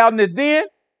cry out in his den?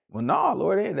 Well, no,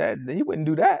 Lord, he wouldn't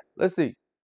do that. Let's see.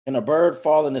 Can a bird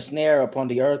fall in a snare upon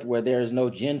the earth where there is no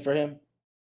gin for him?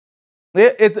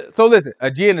 So listen,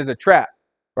 a gin is a trap,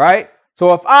 right?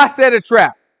 So if I set a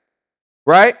trap,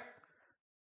 right?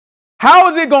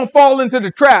 How is it gonna fall into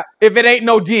the trap if it ain't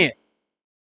no gin?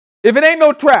 If it ain't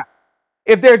no trap,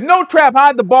 if there's no trap, how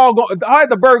is the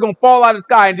bird gonna fall out of the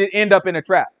sky and just end up in a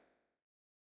trap?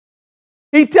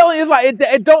 He's telling you, it's like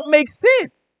it don't make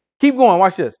sense. Keep going.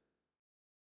 Watch this.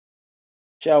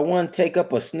 Shall one take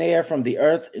up a snare from the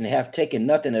earth and have taken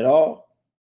nothing at all?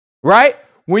 Right?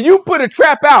 When you put a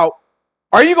trap out,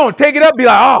 are you gonna take it up? Be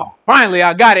like, oh, finally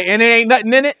I got it, and it ain't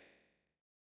nothing in it?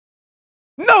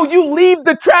 No, you leave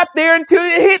the trap there until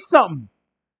it hits something.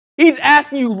 He's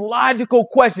asking you logical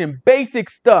question, basic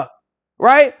stuff,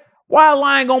 right? Why a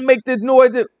lion gonna make this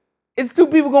noise? Is two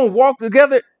people gonna walk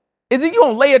together? Is it you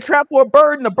gonna lay a trap for a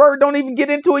bird and the bird don't even get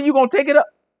into it? You gonna take it up?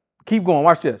 Keep going.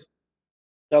 Watch this.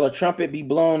 Shall a trumpet be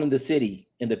blown in the city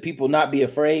and the people not be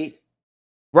afraid?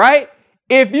 Right?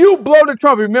 If you blow the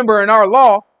trumpet, remember in our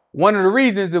law, one of the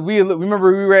reasons that we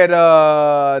read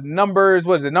Numbers,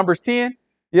 what is it, Numbers 10?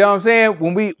 You know what I'm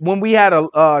saying? When we had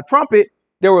a trumpet,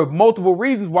 there were multiple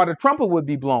reasons why the trumpet would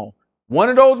be blown. One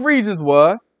of those reasons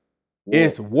was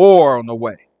it's war on the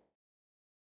way.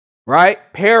 Right?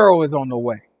 Peril is on the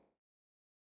way.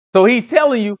 So he's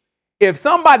telling you, if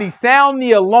somebody sound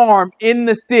the alarm in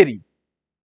the city,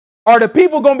 are the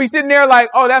people going to be sitting there like,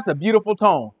 oh, that's a beautiful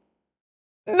tone?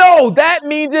 No, that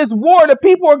means it's war. The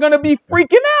people are going to be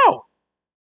freaking out.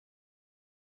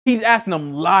 He's asking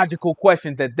them logical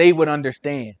questions that they would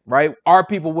understand, right? Our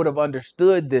people would have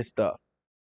understood this stuff.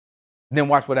 Then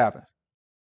watch what happens.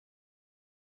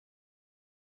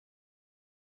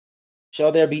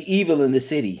 Shall there be evil in the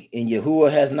city, and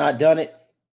Yahuwah has not done it?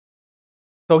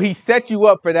 So he set you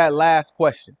up for that last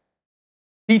question.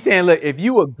 He's saying, look, if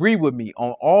you agree with me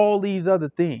on all these other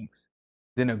things,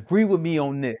 then agree with me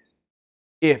on this.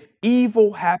 If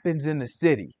evil happens in the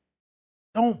city,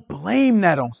 don't blame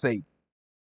that on Satan.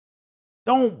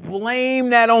 Don't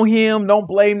blame that on him. Don't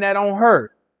blame that on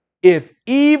her. If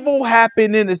evil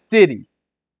happened in the city,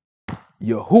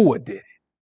 Yahuwah did it.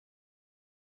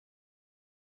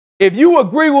 If you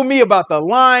agree with me about the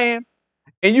lion,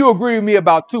 and you agree with me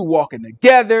about two walking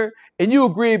together, and you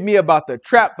agree with me about the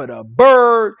trap for the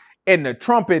bird and the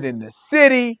trumpet in the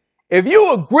city, if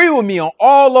you agree with me on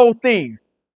all those things,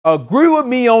 agree with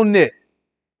me on this.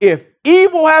 If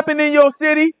evil happened in your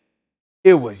city,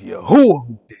 it was Yahuwah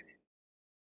who did it.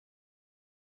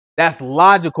 That's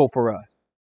logical for us,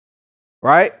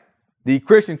 right? The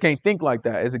Christian can't think like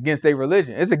that. It's against their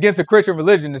religion. It's against the Christian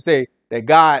religion to say that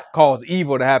God caused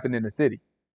evil to happen in the city.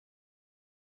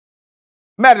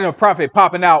 Imagine a prophet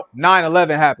popping out,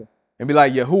 9/11 happened, and be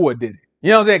like, Yahuwah did it.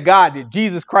 You know what I'm saying? God did.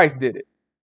 Jesus Christ did it.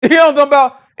 You know what I'm talking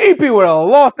about? These people that have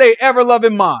lost their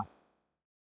ever-loving mind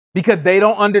because they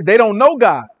don't know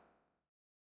God.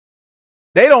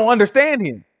 They don't understand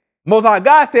him. Most High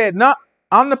God said, "No,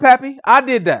 I'm the pappy. I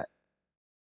did that."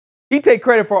 He take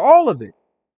credit for all of it.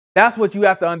 That's what you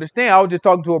have to understand. I was just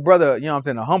talking to a brother, you know what I'm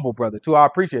saying, a humble brother too. I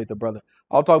appreciate the brother.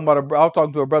 I was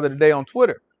talking to a brother today on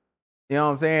Twitter. You know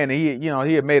what I'm saying? And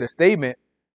he had made a statement,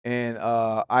 and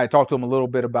I talked to him a little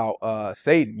bit about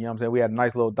Satan. You know what I'm saying? We had a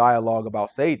nice little dialogue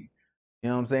about Satan. You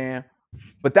know what I'm saying?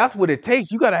 But that's what it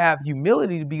takes. You got to have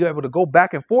humility to be able to go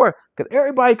back and forth because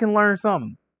everybody can learn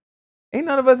something. Ain't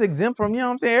none of us exempt from, you know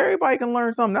what I'm saying? Everybody can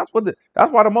learn something.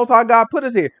 That's why the Most High God put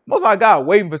us here. Most High God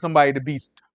waiting for somebody to be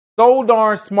so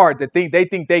darn smart that they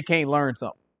think they can't learn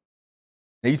something.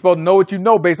 Now, you're supposed to know what you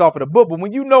know based off of the book, but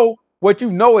when you know what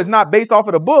you know is not based off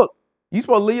of the book, you're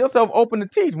supposed to leave yourself open to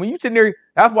teach. When you sitting there,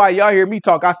 that's why y'all hear me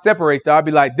talk. I separate y'all. I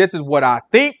be like, this is what I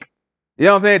think. You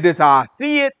know what I'm saying? This is how I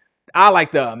see it. I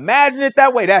like to imagine it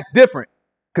that way. That's different.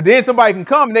 Because then somebody can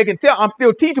come and they can tell I'm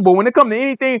still teachable. When it comes to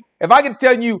anything, if I can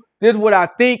tell you this is what I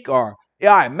think or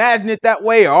yeah, I imagine it that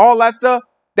way or all that stuff,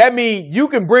 that means you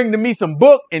can bring to me some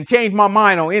book and change my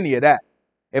mind on any of that.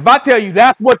 If I tell you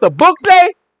that's what the book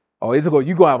say, oh, you're going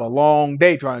to have a long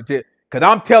day trying to tell. Because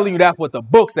I'm telling you that's what the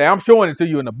book say. I'm showing it to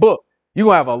you in the book.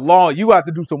 You have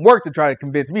to do some work to try to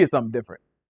convince me of something different.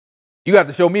 You have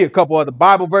to show me a couple other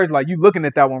Bible verses like you looking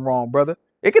at that one wrong, brother.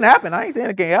 It can happen. I ain't saying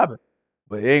it can't happen.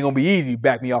 But it ain't going to be easy to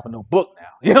back me off of no book now.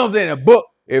 You know what I'm saying? A book.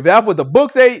 If that's what the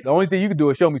book say, the only thing you can do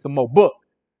is show me some more book.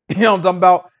 You know what I'm talking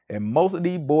about? And most of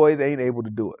these boys ain't able to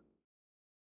do it.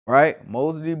 Right?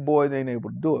 Most of these boys ain't able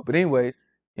to do it. But anyways,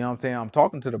 you know what I'm saying? I'm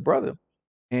talking to the brother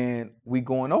and we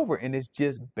going over and it's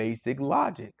just basic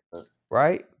logic.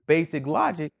 Right? Basic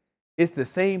logic. It's the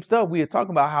same stuff. We are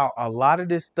talking about how a lot of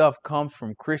this stuff comes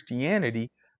from Christianity,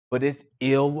 but it's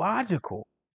illogical.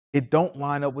 It don't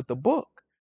line up with the book.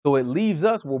 So it leaves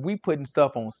us where we putting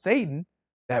stuff on Satan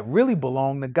that really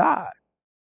belong to God.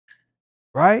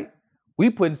 Right? We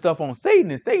putting stuff on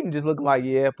Satan and Satan just looking like,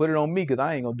 yeah, put it on me because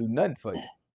I ain't gonna do nothing for you.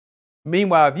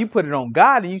 Meanwhile, if you put it on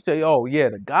God and you say, oh yeah,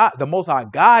 the Most High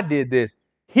God did this,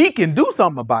 he can do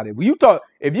something about it. When you talk,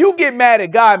 if you get mad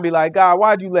at God and be like, God,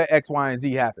 why'd you let X, Y, and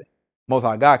Z happen? Most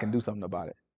High God can do something about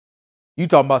it. You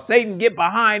talking about Satan, get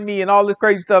behind me and all this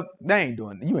crazy stuff. You ain't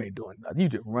doing nothing. You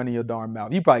just running your darn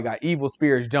mouth. You probably got evil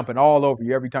spirits jumping all over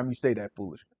you every time you say that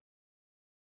foolishness.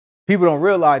 People don't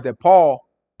realize that Paul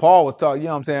was talking, you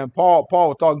know what I'm saying? Paul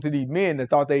was talking to these men that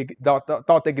thought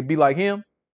they could be like him.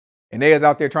 And they was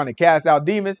out there trying to cast out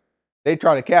demons. They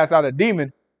tried to cast out a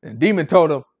demon, and the demon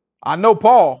told them, I know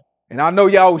Paul, and I know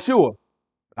Yahushua.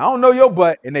 I don't know your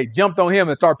butt. And they jumped on him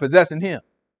and started possessing him.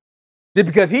 Just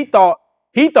because he thought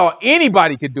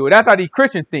anybody could do it. That's how these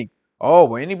Christians think. Oh,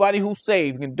 well, anybody who's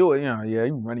saved can do it. Yeah,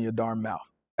 you running your darn mouth.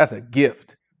 That's a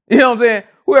gift. You know what I'm saying?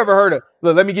 Whoever heard of,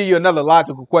 look, let me give you another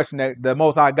logical question that the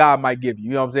Most High God might give you.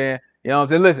 You know what I'm saying? You know what I'm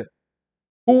saying? Listen,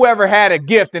 whoever had a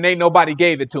gift and ain't nobody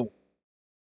gave it to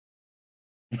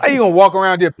him? How you gonna walk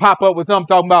around just pop up with something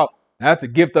talking about that's the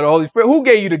gift of the Holy Spirit? Who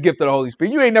gave you the gift of the Holy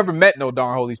Spirit? You ain't never met no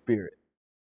darn Holy Spirit.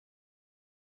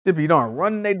 Just be darn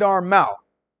running their darn mouth.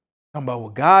 Talking about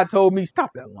what God told me.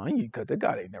 Stop that line. You cut that.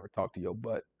 God ain't never talked to your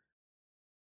butt.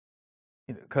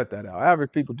 You know, cut that out.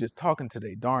 Average people just talking to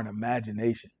their darn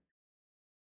imagination.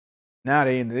 Now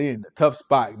they in the tough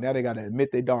spot. Now they got to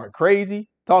admit they darn crazy,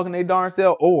 talking they darn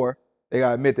self, or they got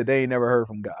to admit that they ain't never heard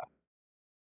from God.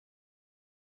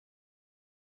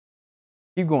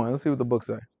 Keep going. Let's see what the book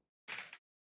say.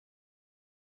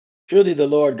 Surely the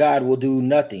Lord God will do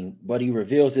nothing, but he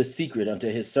reveals his secret unto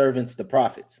his servants, the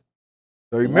prophets.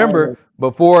 So remember,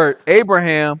 before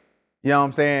Abraham, you know what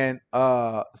I'm saying,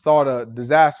 saw the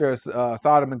disaster of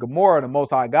Sodom and Gomorrah, the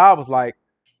Most High God was like,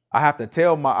 I have to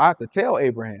tell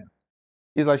Abraham.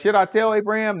 He's like, should I tell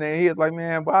Abraham? Then he was like,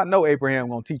 man, but I know Abraham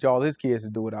gonna teach all his kids to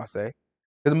do what I say.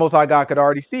 Because the Most High God could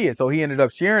already see it. So he ended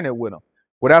up sharing it with him.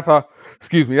 Well, that's how,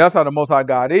 that's how the Most High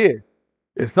God is.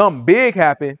 If something big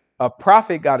happened, a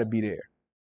prophet gotta be there.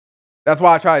 That's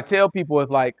why I try to tell people,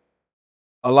 it's like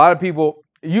a lot of people,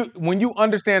 when you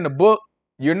understand the book,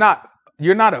 you're not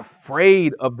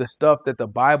afraid of the stuff that the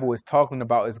Bible is talking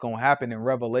about is gonna happen in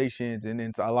Revelations and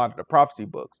in a lot of the prophecy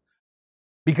books.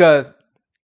 Because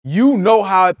you know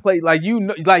how it plays, like you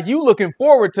looking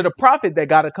forward to the prophet that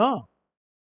gotta come.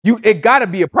 It gotta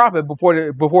be a prophet before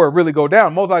it really go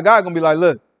down. Most High God gonna be like,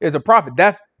 look, it's a prophet.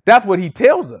 That's what he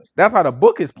tells us. That's how the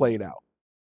book is played out.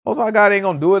 Most High God ain't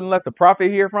gonna do it unless the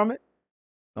prophet hear from it.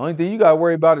 The only thing you gotta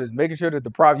worry about is making sure that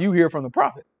the prophet you hear from the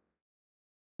prophet.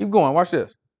 Keep going. Watch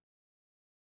this.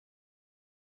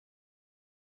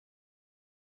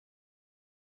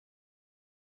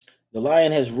 The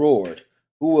lion has roared.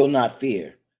 Who will not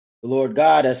fear? The Lord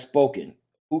God has spoken.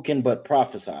 Who can but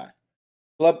prophesy?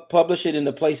 Publish it in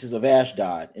the places of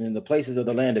Ashdod and in the places of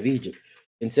the land of Egypt,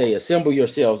 and say, assemble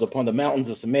yourselves upon the mountains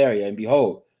of Samaria, and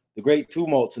behold, the great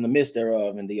tumults in the midst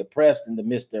thereof, and the oppressed in the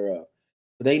midst thereof.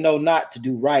 For they know not to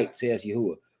do right, says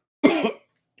Yahuwah,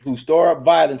 who store up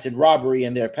violence and robbery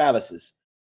in their palaces.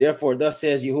 Therefore, thus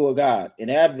says Yahuwah God, an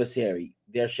adversary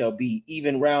there shall be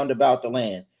even round about the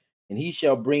land, and he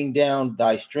shall bring down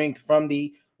thy strength from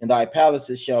thee, and thy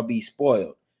palaces shall be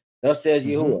spoiled. Thus says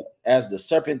Yahuwah, as the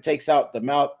serpent takes out of the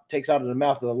mouth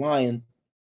of the lion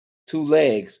 2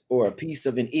 legs or a piece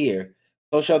of an ear,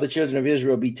 so shall the children of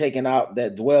Israel be taken out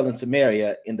that dwell in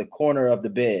Samaria in the corner of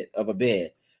a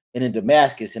bed, and in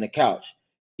Damascus in a couch.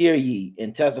 Hear ye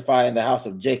and testify in the house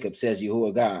of Jacob, says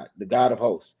Yahuwah God, the God of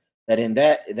hosts, that in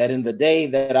the day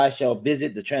that I shall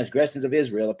visit the transgressions of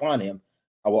Israel upon him,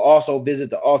 I will also visit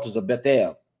the altars of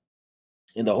Bethel,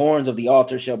 and the horns of the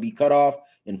altar shall be cut off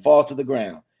and fall to the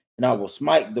ground. And I will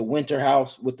smite the winter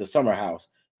house with the summer house,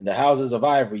 and the houses of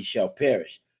ivory shall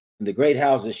perish, and the great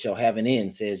houses shall have an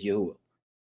end, says Yahuwah.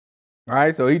 All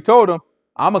right, so he told him,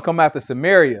 I'm going to come after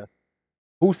Samaria.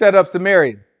 Who set up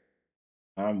Samaria?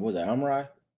 Was it Amri?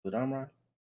 Was it Amri?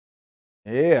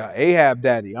 Yeah, Ahab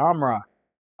daddy, Omri.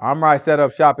 Omri set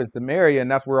up shop in Samaria, and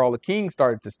that's where all the kings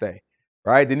started to stay.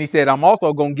 Right? Then he said, I'm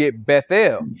also going to get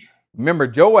Bethel. Remember,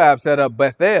 Joab set up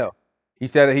Bethel. He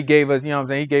said he gave us, you know what I'm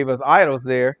saying? He gave us idols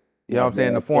there, you know what I'm saying,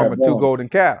 in the form of 2 golden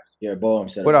calves. Jeroboam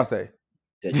set up. What'd I say?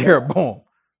 Jeroboam.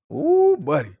 Ooh,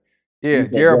 buddy. Yeah,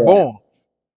 Jeroboam.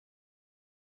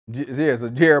 Yeah, so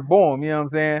Jeroboam, you know what I'm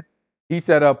saying? He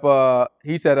set up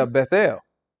Bethel.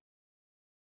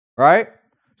 Right?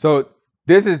 So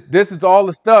this is all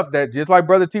the stuff that, just like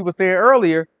Brother T was saying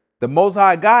earlier, the Most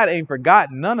High God ain't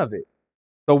forgotten none of it.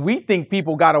 So we think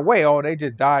people got away. Oh, they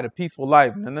just died a peaceful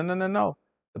life. No.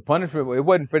 The punishment, it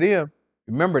wasn't for them.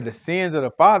 Remember, the sins of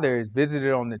the father is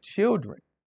visited on the children.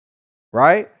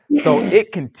 Right? So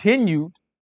it continued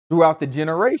throughout the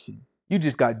generations. You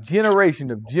just got generation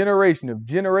of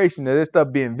this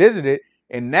stuff being visited.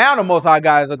 And now the Most High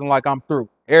God is looking like, I'm through.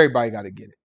 Everybody got to get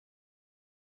it.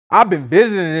 I've been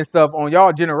visiting this stuff on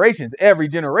y'all generations, every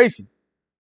generation.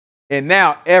 And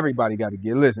now everybody got to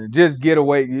get, listen, just get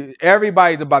away.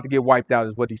 Everybody's about to get wiped out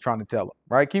is what he's trying to tell them,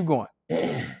 right? Keep going.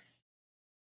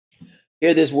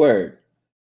 Hear this word,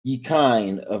 ye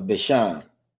kind of Bashan,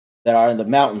 that are in the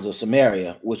mountains of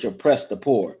Samaria, which oppress the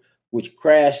poor, which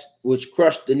crush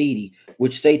the needy,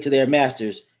 which say to their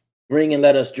masters, bring and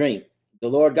let us drink. The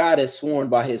Lord God has sworn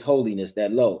by his holiness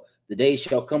that, lo, the day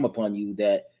shall come upon you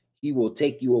that he will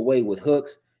take you away with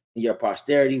hooks, and your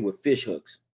posterity with fish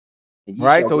hooks.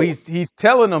 Right? So he's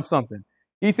telling them something.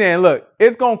 He's saying, look,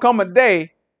 it's going to come a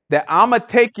day that I'm going to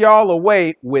take y'all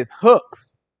away with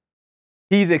hooks.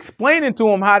 He's explaining to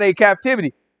them how they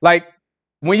captivity. Like,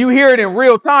 when you hear it in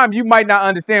real time, you might not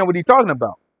understand what he's talking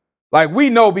about. Like, we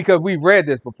know because we've read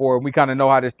this before and we kind of know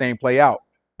how this thing play out.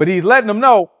 But he's letting them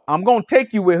know, I'm going to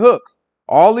take you with hooks.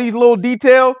 All these little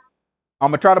details,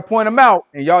 I'm going to try to point them out,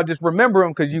 and y'all just remember them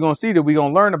because you're going to see that we're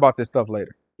going to learn about this stuff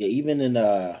later. Yeah,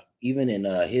 even in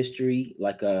history,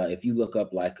 like if you look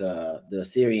up like the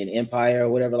Assyrian Empire or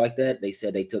whatever like that, they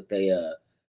said they took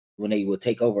when they would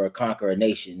take over or conquer a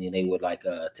nation and they would like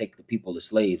take the people as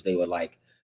slaves, they would like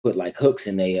put like hooks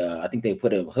in they I think they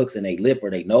put hooks in their lip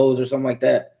or their nose or something like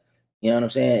that. You know what I'm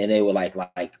saying? And they would like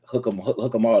hook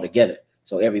them all together.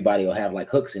 So everybody will have like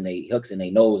hooks in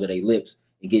their nose or their lips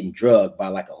and getting drugged by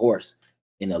like a horse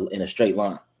in a straight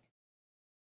line.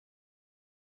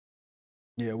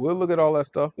 Yeah, we'll look at all that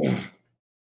stuff. And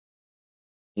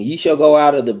ye shall go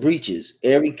out of the breaches,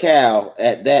 every cow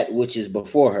at that which is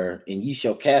before her, and ye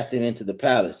shall cast him into the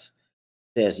palace,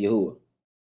 says Yahuwah.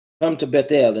 Come to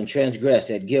Bethel and transgress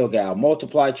at Gilgal.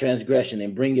 Multiply transgression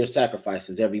and bring your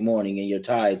sacrifices every morning and your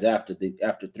tithes after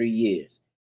 3 years.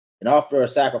 And offer a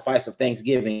sacrifice of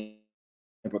thanksgiving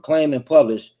and proclaim and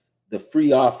publish the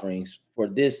free offerings. For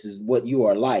this is what you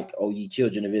are like, O ye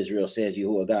children of Israel, says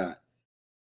Yahuwah God.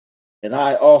 And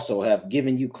I also have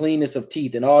given you cleanness of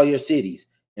teeth in all your cities,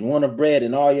 and one of bread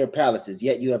in all your palaces,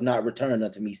 yet you have not returned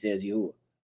unto me, says Yahuwah.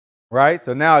 Right?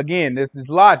 So now again, this is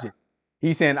logic.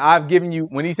 He's saying, I've given you,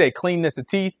 when he say cleanness of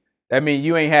teeth, that means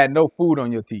you ain't had no food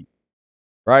on your teeth.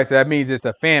 Right? So that means it's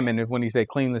a famine when he say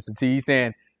cleanness of teeth. He's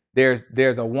saying there's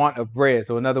a want of bread.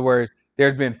 So in other words,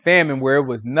 there's been famine where it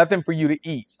was nothing for you to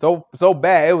eat. So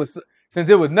bad. It was, since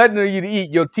it was nothing for you to eat,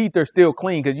 your teeth are still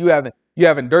clean because you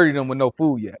haven't dirtied them with no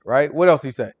food yet, right? What else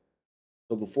he say?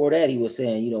 So before that, he was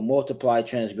saying, multiply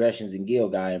transgressions in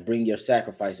Gilgal and bring your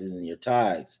sacrifices and your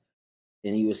tithes.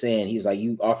 And he was saying, he was like,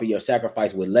 you offer your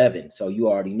sacrifice with leaven. So you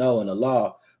already know in the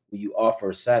law, when you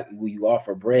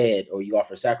offer bread or you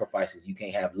offer sacrifices, you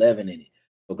can't have leaven in it.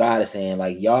 So God is saying,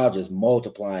 like, y'all just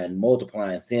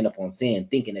multiplying sin upon sin,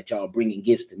 thinking that y'all bringing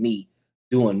gifts to me,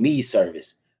 doing me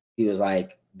service. He was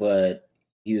like, this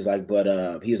is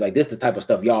the type of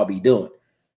stuff y'all be doing.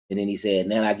 And then he said,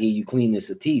 now I give you cleanness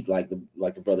of teeth, like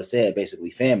the brother said,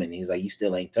 basically famine. He's like, you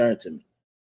still ain't turned to me.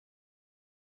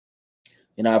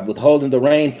 And I've withholden the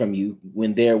rain from you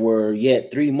when there were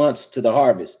yet 3 months to the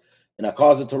harvest. And I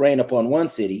caused it to rain upon one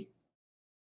city.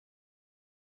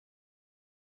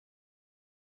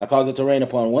 I caused it to rain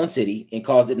upon one city and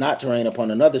caused it not to rain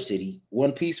upon another city.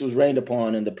 One piece was rained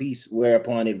upon, and the piece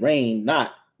whereupon it rained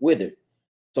not withered.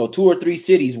 So 2 or 3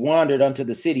 cities wandered unto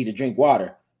the city to drink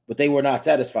water, but they were not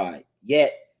satisfied.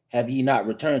 Yet have ye not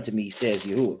returned to me, says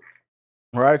Yahuwah.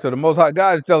 All right. So the Most High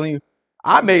God is telling you,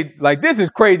 I made, like, this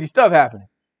is crazy stuff happening.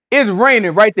 It's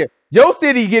raining right there. Your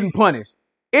city getting punished.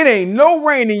 It ain't no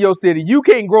rain in your city. You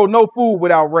can't grow no food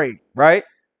without rain, right?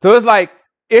 So it's like,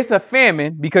 it's a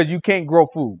famine because you can't grow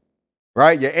food,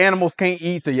 right? Your animals can't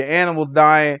eat, so your animals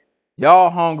dying. Y'all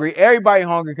hungry. Everybody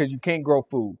hungry because you can't grow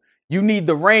food. You need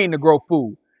the rain to grow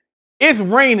food. It's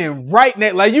raining right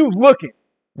now. Like, you looking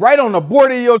right on the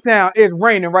border of your town. It's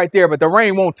raining right there, but the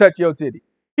rain won't touch your city.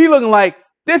 He looking like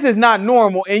this is not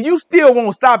normal, and you still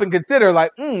won't stop and consider,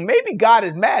 like, maybe God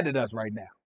is mad at us right now,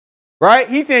 right?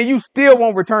 He's saying you still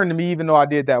won't return to me even though I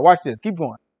did that. Watch this. Keep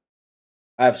going.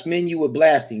 I have smitten you with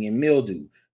blasting and mildew,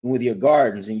 and with your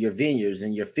gardens and your vineyards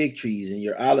and your fig trees and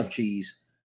your olive trees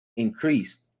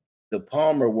increased. The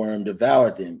palmer worm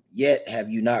devoured them, yet have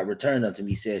you not returned unto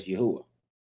me, says Yahuwah.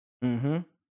 Mm-hmm.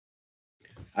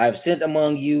 I have sent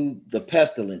among you the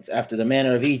pestilence after the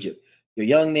manner of Egypt. Your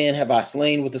young men have I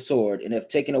slain with the sword, and have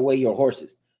taken away your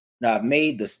horses. And I have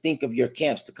made the stink of your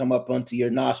camps to come up unto your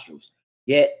nostrils.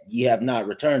 Yet ye have not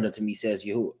returned unto me, says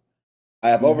Yahuwah. I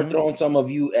have overthrown some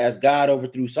of you as God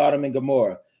overthrew Sodom and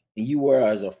Gomorrah, and you were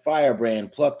as a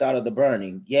firebrand plucked out of the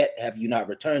burning. Yet have you not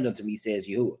returned unto me, says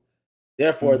Yahuwah.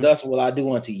 Therefore, thus will I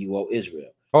do unto you, O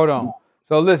Israel. Hold on.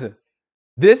 So listen,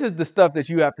 this is the stuff that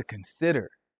you have to consider.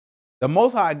 The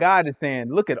Most High God is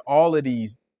saying, look at all of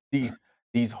these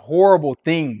horrible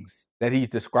things that he's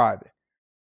describing.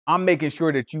 I'm making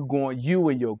sure that you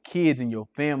and your kids and your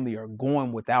family are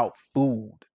going without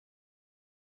food.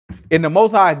 And the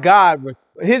Most High God,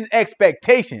 his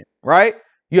expectation, right?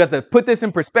 You have to put this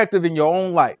in perspective in your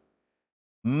own life.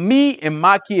 Me and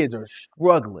my kids are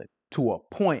struggling to a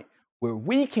point where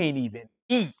we can't even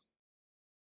eat,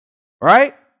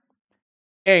 right?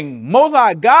 And Most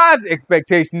High God's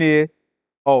expectation is,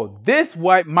 oh, this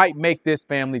might make this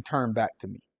family turn back to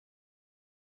me.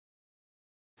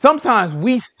 Sometimes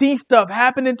we see stuff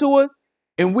happening to us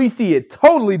and we see it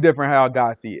totally different how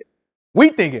God see it. We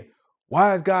thinking,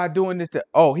 why is God doing this?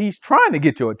 Oh, he's trying to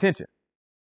get your attention.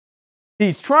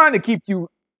 He's trying to keep you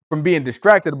from being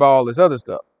distracted about all this other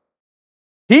stuff.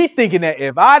 He's thinking that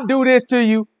if I do this to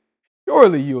you,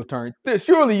 surely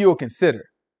you'll consider.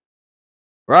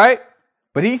 Right?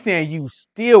 But he's saying you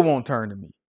still won't turn to me.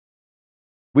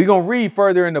 We're going to read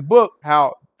further in the book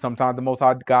how sometimes the Most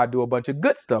High God do a bunch of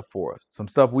good stuff for us. Some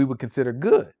stuff we would consider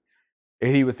good.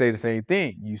 And he would say the same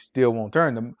thing. You still won't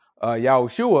turn to him.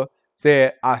 Yahushua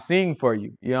said, I sing for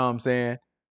you. You know what I'm saying?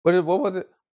 What was it?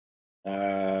 He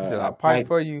said, I pipe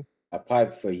for you. I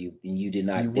piped for you, and you did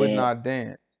You not would dance. not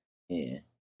dance. Yeah,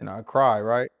 And I cry,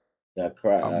 right? I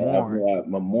cried. I mourn.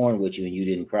 I mourned with you, and you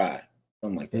didn't cry.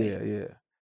 Something like that. Yeah, yeah.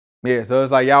 Yeah, so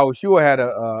it's like Yahushua had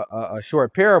a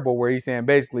short parable where he's saying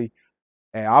basically,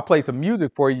 hey, I'll play some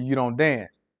music for you, you don't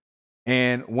dance.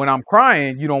 And when I'm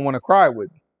crying, you don't want to cry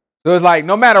with me. So it's like,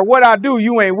 no matter what I do,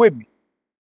 you ain't with me.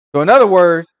 So in other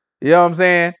words, you know what I'm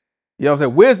saying? You know what I'm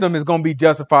saying? Wisdom is going to be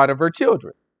justified of her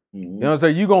children. You know what I'm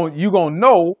saying? You gonna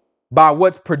know by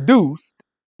what's produced,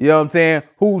 you know what I'm saying,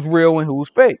 who's real and who's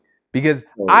fake. Because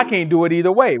I So, can't do it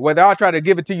either way. Whether I try to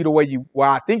give it to you the way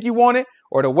I think you want it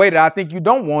or the way that I think you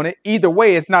don't want it, either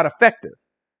way it's not effective.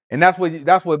 And that's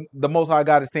what the Most High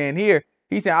God is saying here.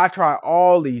 He's saying I tried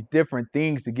all these different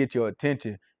things to get your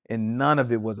attention, and none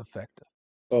of it was effective.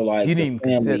 You like didn't the even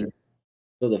consider. family.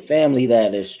 So the family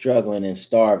that is struggling and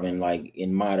starving, like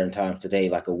in modern times today,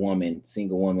 like a woman,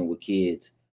 single woman with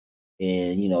kids,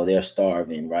 and they're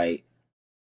starving, right?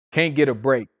 Can't get a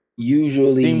break. Seem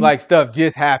Usually, like stuff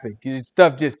just happened.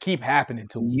 Stuff just keep happening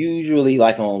to them. usually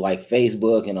like on like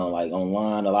Facebook and on like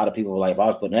online, a lot of people are like, if I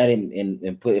was putting that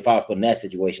if I was put in that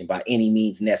situation, by any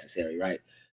means necessary, right?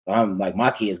 So I'm like, my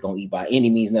kid's gonna eat by any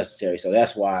means necessary. So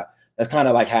that's kind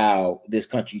of like how this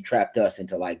country trapped us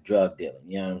into like drug dealing.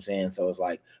 You know what I'm saying? So it's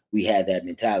like we had that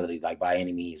mentality, like by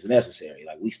any means necessary.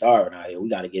 Like we starving out here, we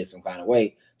got to get some kind of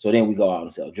way. So then we go out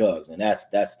and sell drugs, and that's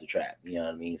the trap. You know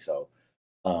what I mean? So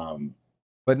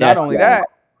But not that's only why. that,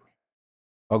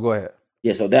 oh, go ahead.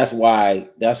 Yeah, so that's why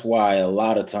a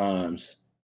lot of times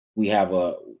we have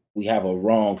a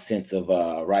wrong sense of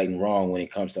right and wrong when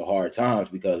it comes to hard times,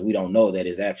 because we don't know that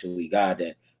it's actually God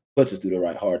that puts us through the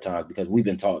right hard times, because we've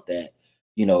been taught that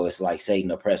it's like Satan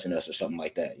oppressing us or something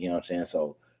like that. You know what I'm saying?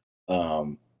 So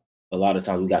a lot of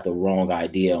times we got the wrong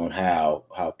idea on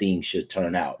how things should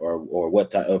turn out, or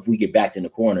what time, if we get backed in the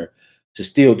corner to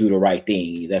still do the right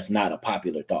thing. That's not a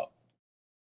popular thought.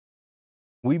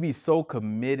 We be so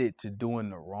committed to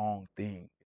doing the wrong thing,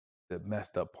 the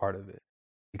messed up part of it.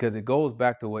 Because it goes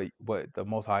back to what the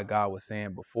Most High God was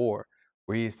saying before,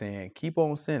 where he's saying, keep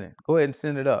on sinning. Go ahead and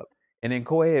sin it up. And then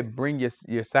go ahead and bring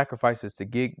your sacrifices to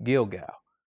Gilgal,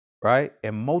 right?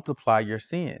 And multiply your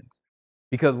sins.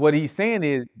 Because what he's saying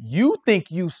is, you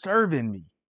think you serving me.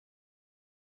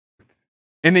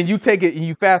 And then you take it and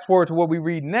you fast forward to what we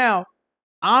read now.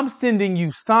 I'm sending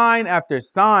you sign after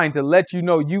sign to let you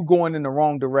know you going in the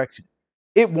wrong direction.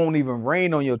 It won't even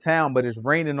rain on your town, but it's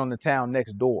raining on the town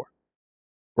next door,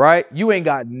 right? You ain't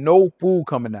got no food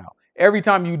coming out. Every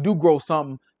time you do grow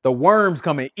something, the worms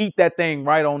come and eat that thing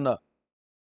right on up,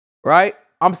 right?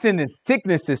 I'm sending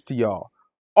sicknesses to y'all.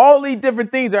 All these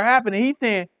different things are happening. He's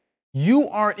saying you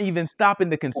aren't even stopping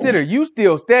to consider. You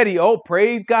still steady. Oh,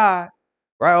 praise God.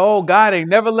 Right? Oh, God ain't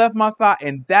never left my side.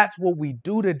 And that's what we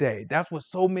do today. That's what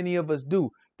so many of us do.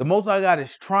 The Most High God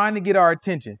is trying to get our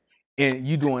attention. And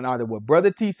you doing either what Brother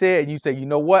T said, and you say, you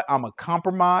know what? I'm a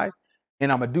compromise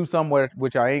and I'm gonna do something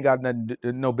which I ain't got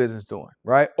no business doing,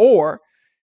 right? Or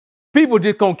people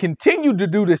just gonna continue to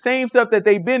do the same stuff that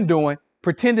they've been doing,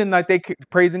 pretending like they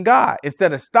praising God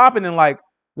instead of stopping and like,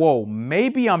 whoa,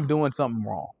 maybe I'm doing something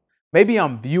wrong. Maybe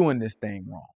I'm viewing this thing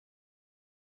wrong,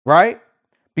 right?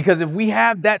 Because if we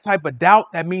have that type of doubt,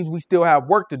 that means we still have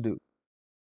work to do.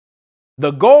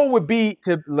 The goal would be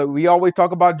we always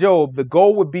talk about Job. The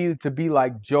goal would be to be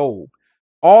like Job.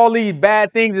 All these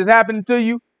bad things is happening to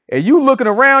you, and you looking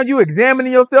around, you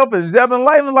examining yourself and examining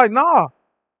life, and like, nah,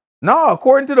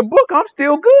 according to the book, I'm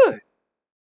still good.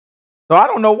 So I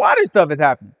don't know why this stuff is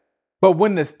happening. But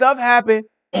when the stuff happened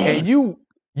and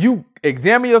you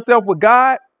examine yourself with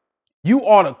God, you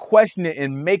ought to question it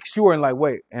and make sure and like,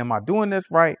 wait, am I doing this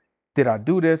right? Did I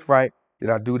do this right? Did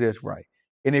I do this right?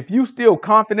 And if you still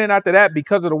confident after that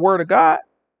because of the word of God,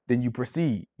 then you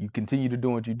proceed. You continue to do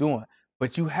what you're doing.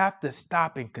 But you have to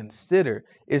stop and consider.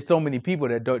 It's so many people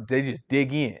that they just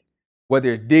dig in.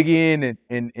 Whether it's dig in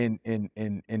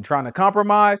and trying to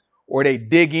compromise, or they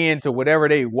dig into whatever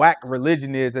they whack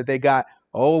religion is that they got.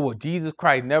 Oh, well, Jesus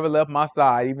Christ never left my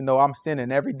side, even though I'm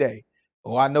sinning every day.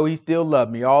 Oh, I know he still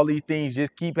loves me. All these things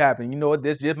just keep happening. You know what?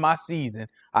 This is just my season.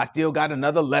 I still got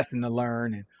another lesson to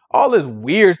learn. And all this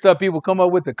weird stuff people come up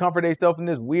with to comfort themselves in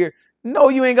this weird. No,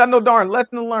 you ain't got no darn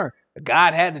lesson to learn.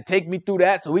 God had to take me through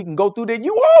that so we can go through that.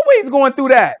 You always going through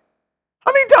that.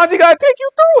 How many times he got to take you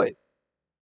through it?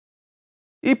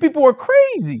 These people are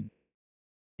crazy.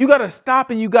 You got to stop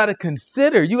and you got to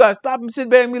consider. You got to stop and sit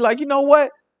back and be like, you know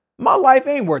what? My life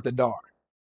ain't worth a darn.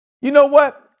 You know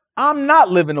what? I'm not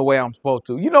living the way I'm supposed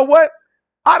to. You know what?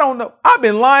 I don't know. I've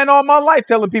been lying all my life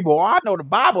telling people, oh, I know the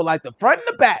Bible like the front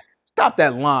and the back. Stop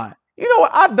that lying. You know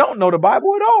what? I don't know the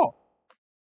Bible at all.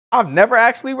 I've never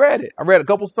actually read it. I read a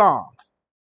couple Psalms.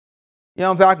 You know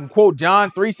what I'm saying? I can quote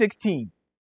John 3:16.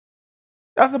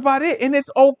 That's about it. And it's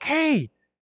okay.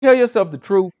 Tell yourself the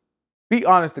truth. Be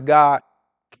honest to God.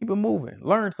 Keep it moving.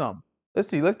 Learn something. Let's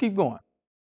see. Let's keep going.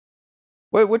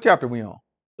 What chapter we on?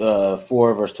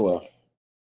 4 verse 12.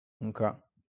 Okay.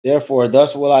 Therefore,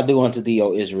 thus will I do unto thee,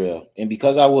 O Israel, and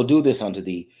because I will do this unto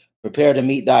thee, prepare to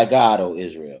meet thy God, O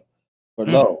Israel. For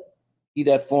lo, he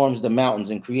that forms the mountains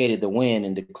and created the wind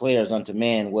and declares unto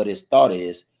man what his thought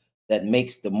is, that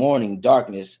makes the morning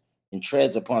darkness and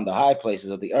treads upon the high places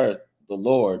of the earth, the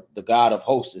Lord, the God of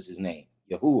hosts is his name.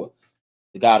 Yahuwah,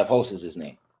 the God of hosts is his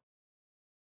name.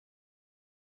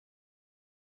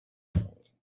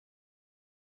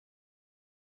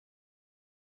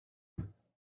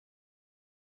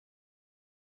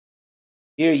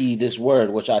 Hear ye this word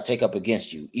which I take up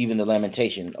against you, even the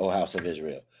lamentation, O house of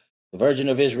Israel. The virgin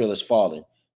of Israel is fallen.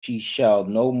 She shall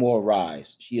no more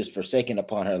rise. She is forsaken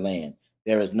upon her land.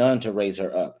 There is none to raise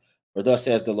her up. For thus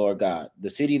says the Lord God, the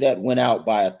city that went out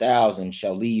by 1,000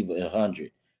 shall leave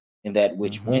 100, and that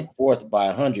which went forth by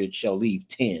 100 shall leave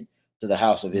 10 to the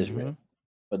house of Israel.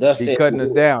 For thus He said cutting us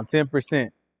down 10%.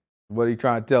 What he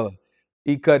trying to tell us?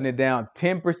 He cutting it down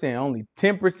 10%, only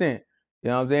 10%. You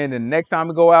know what I'm saying? The next time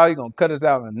we go out, he's gonna cut us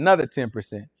out another 10%.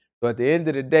 So at the end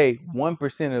of the day,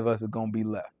 1% of us are gonna be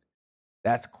left.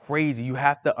 That's crazy. You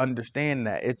have to understand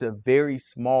that. It's a very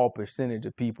small percentage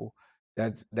of people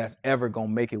that's ever gonna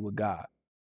make it with God.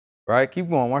 Right?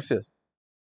 Keep going. Watch this.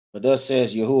 But thus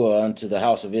says Yahuwah unto the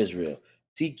house of Israel,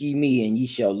 seek ye me, and ye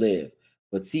shall live.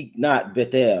 But seek not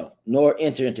Bethel, nor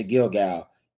enter into Gilgal,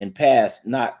 and pass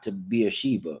not to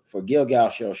Beersheba. For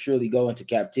Gilgal shall surely go into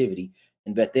captivity,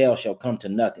 and Bethel shall come to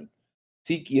nothing.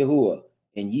 Seek Yahuwah,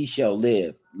 and ye shall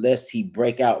live, lest he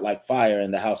break out like fire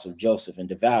in the house of Joseph, and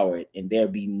devour it, and there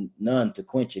be none to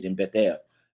quench it in Bethel.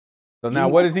 So now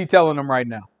what is he telling them right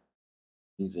now?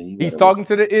 He's He's talking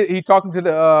to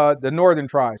the northern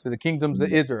tribes, to the kingdoms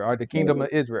of Israel, or the kingdom of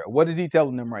Israel. What is he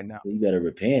telling them right now? You better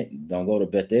repent. Don't go to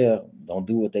Bethel. Don't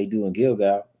do what they do in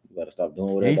Gilgal. You better stop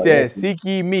doing what And he everybody else says, do. seek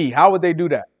ye me. How would they do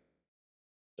that?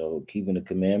 So keeping the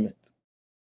commandments.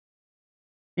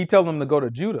 He telling them to go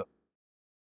to Judah.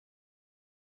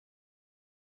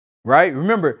 Right?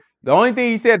 Remember, the only thing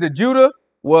he said to Judah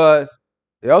was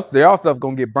their stuff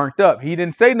gonna get burnt up. He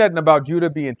didn't say nothing about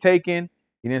Judah being taken.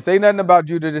 He didn't say nothing about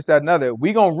Judah, this, that, and other.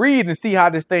 We gonna read and see how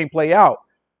this thing play out.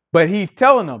 But he's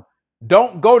telling them,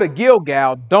 don't go to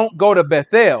Gilgal, don't go to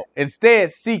Bethel.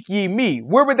 Instead, seek ye me.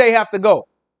 Where would they have to go?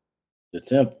 The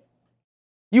temple.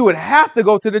 You would have to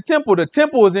go to the temple. The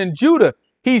temple is in Judah.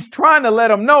 He's trying to let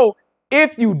them know,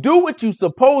 if you do what you're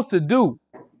supposed to do,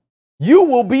 you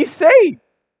will be saved.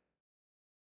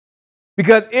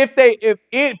 Because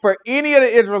for any of the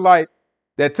Israelites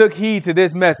that took heed to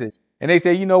this message, and they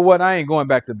say, you know what, I ain't going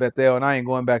back to Bethel and I ain't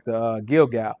going back to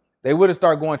Gilgal, they would have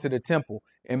started going to the temple.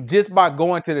 And just by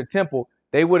going to the temple,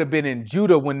 they would have been in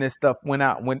Judah when this stuff went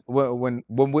out. When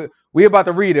we about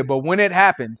to read it, but when it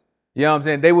happens, you know what I'm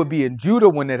saying, they would be in Judah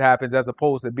when it happens, as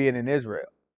opposed to being in Israel.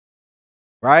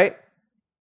 Right?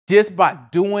 Just by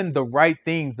doing the right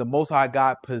things, the Most High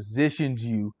God positions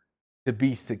you to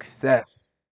be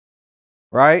success.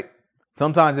 Right?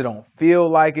 Sometimes it don't feel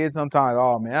like it. Sometimes,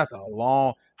 oh man, that's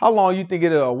how long you think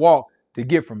it'll walk to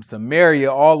get from Samaria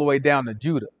all the way down to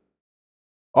Judah,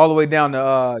 all the way down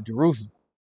to Jerusalem?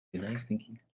 Nice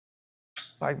thinking.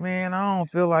 Like, man, I don't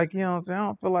feel like, you know what I'm saying? I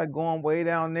don't feel like going way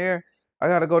down there. I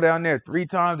got to go down there 3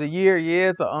 times a year. Yeah,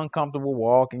 it's an uncomfortable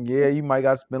walk. And yeah, you might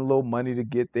got to spend a little money to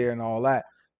get there and all that.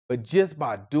 But just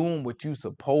by doing what you're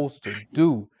supposed to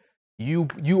do, you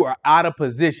are out of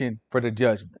position for the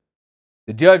judgment.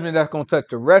 The judgment that's going to touch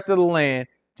the rest of the land,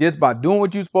 just by doing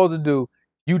what you're supposed to do,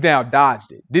 you now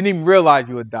dodged it. Didn't even realize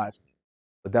you had dodged it.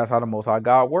 But that's how the Most High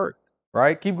God worked,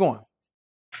 right? Keep going.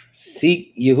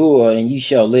 Seek Yahuwah, and ye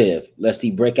shall live, lest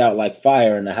he break out like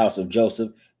fire in the house of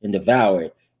Joseph, and devour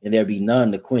it, and there be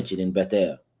none to quench it in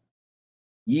Bethel.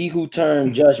 Ye who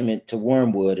turn judgment to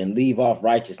wormwood, and leave off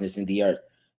righteousness in the earth,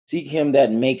 seek him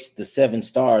that makes the 7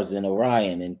 stars in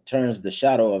Orion, and turns the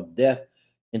shadow of death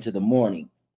into the morning,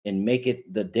 and maketh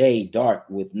the day dark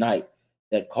with night,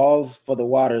 that calls for the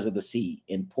waters of the sea,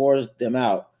 and pours them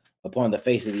out upon the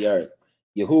face of the earth.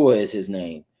 Yahuwah is his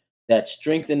name, that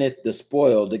strengtheneth the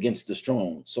spoiled against the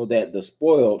strong, so that the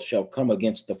spoiled shall come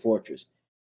against the fortress.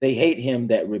 They hate him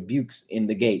that rebukes in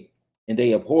the gate, and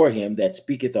they abhor him that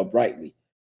speaketh uprightly.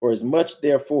 For as much,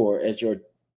 therefore, as your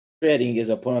treading is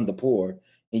upon the poor,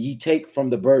 and ye take from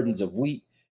the burdens of wheat,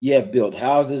 ye have built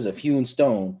houses of hewn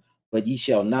stone, but ye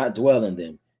shall not dwell in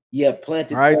them. Ye have All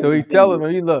planted. right, so he's telling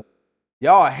them, look,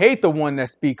 y'all hate the one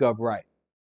that speak upright.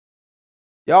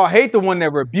 Y'all hate the one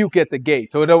that rebuke at the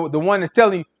gate. So the one that's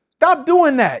telling you, stop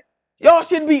doing that. Y'all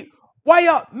shouldn't be. Why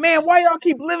y'all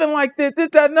keep living like this,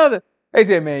 that, another? They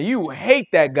said, man, you hate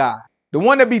that guy. The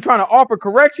one that be trying to offer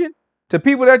correction to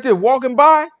people that just walking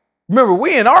by. Remember,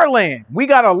 we in our land. We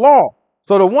got a law.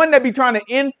 So the one that be trying to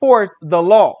enforce the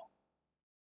law,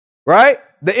 right?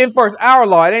 The enforce our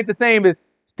law. It ain't the same as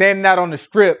standing out on the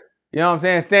strip, you know what I'm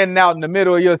saying? Standing out in the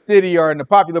middle of your city or in the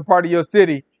popular part of your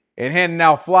city and handing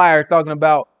out flyers talking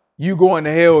about you going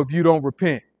to hell if you don't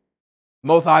repent.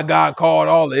 Most High God called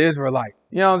all the Israelites.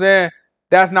 You know what I'm saying?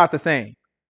 That's not the same.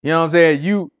 You know what I'm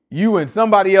saying? You in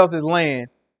somebody else's land,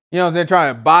 you know what I'm saying,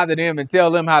 trying to bother them and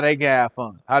tell them how they can have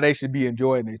fun, how they should be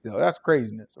enjoying themselves. That's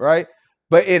craziness, right?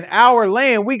 But in our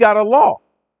land, we got a law.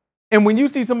 And when you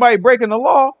see somebody breaking the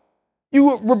law,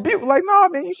 you rebuke, like, nah,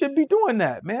 man, you shouldn't be doing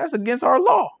that, man. That's against our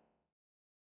law.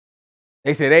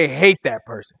 They say they hate that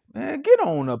person. Man, get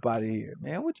on up out of here,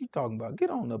 man. What you talking about? Get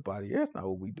on up out of here. That's not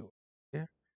what we do. Yeah.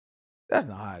 That's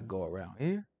not how it go around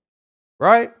here.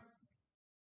 Right?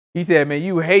 He said, man,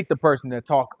 you hate the person that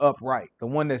talk upright. The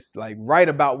one that's like right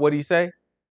about what he say.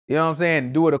 You know what I'm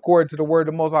saying? Do it according to the word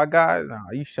of the Most High God.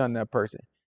 Nah, you shun that person.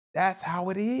 That's how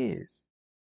it is.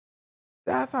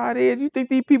 That's how it is. You think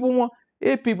these people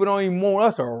people don't even want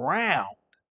us around.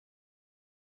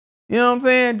 You know what I'm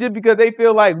saying? Just because they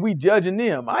feel like we judging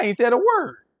them. I ain't said a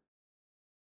word.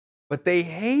 But they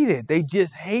hate it. They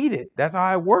just hate it. That's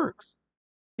how it works.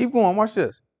 Keep going. Watch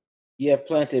this. Ye have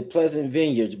planted pleasant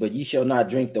vineyards, but ye shall not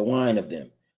drink the wine of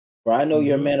them. For I know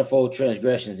your manifold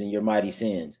transgressions and your mighty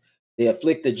sins. They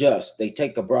afflict the just, they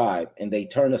take a bribe, and they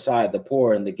turn aside the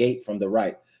poor and the gate from the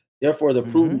right. Therefore the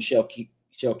prudent shall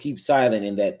keep silent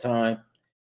in that time,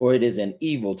 for it is an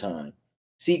evil time.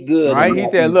 Seek good. Right? He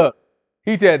said, look,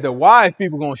 he said the wise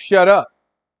people gonna shut up.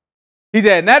 He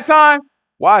said in that time,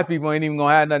 wise people ain't even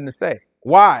gonna have nothing to say.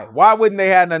 Why? Why wouldn't they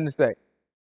have nothing to say?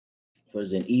 For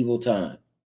it's an evil time.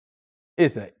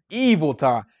 It's an evil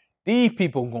time. These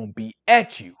people gonna be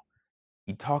at you.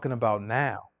 He talking about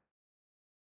now.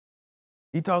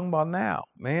 He talking about now,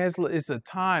 man. It's a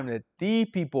time that these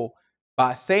people,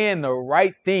 by saying the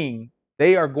right thing,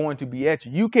 they are going to be at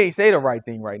you. You can't say the right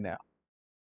thing right now.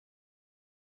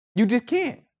 You just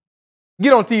can't.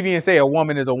 Get on TV and say a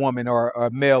woman is a woman or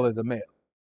a male is a male.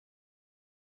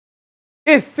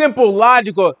 It's simple,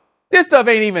 logical. This stuff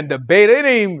ain't even debated. It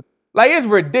ain't even, like, it's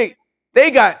ridiculous. They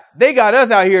got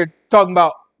us out here talking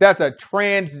about that's a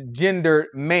transgender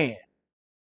man.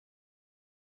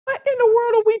 What in the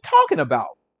world are we talking about?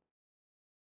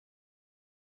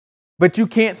 But you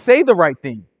can't say the right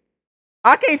thing.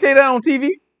 I can't say that on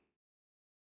TV.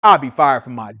 I'll be fired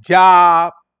from my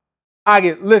job.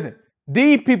 Listen,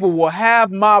 these people will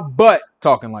have my butt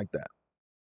talking like that.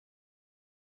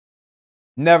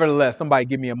 Nevertheless, somebody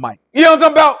give me a mic. You know what I'm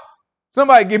talking about?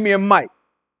 Somebody give me a mic.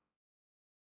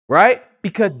 Right?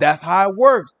 Because that's how it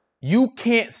works. You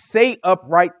can't say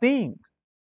upright things.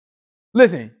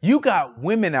 Listen, you got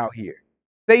women out here.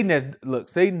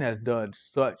 Satan has done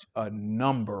such a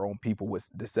number on people with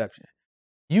deception.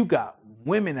 You got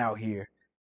women out here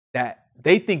that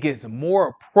they think it's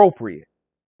more appropriate,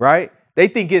 right? They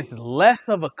think it's less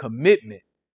of a commitment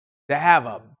to have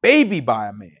a baby by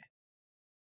a man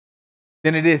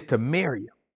than it is to marry him.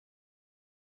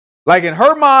 Like in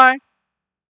her mind,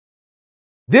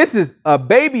 a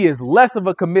baby is less of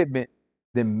a commitment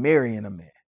than marrying a man.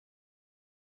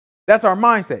 That's our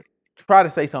mindset. Try to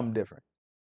say something different.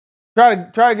 Try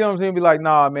to get them to be like,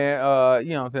 nah, man,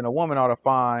 you know what I'm saying, a woman ought to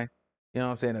find, you know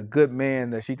what I'm saying, a good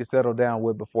man that she could settle down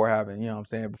with before having, you know what I'm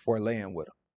saying, before laying with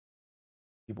him.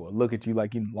 People will look at you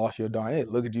like you lost your darn. They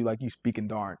look at you like you speaking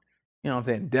darn, you know what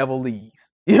I'm saying, devilese.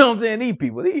 You know what I'm saying? These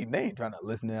people, they ain't trying to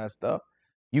listen to that stuff.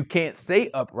 You can't say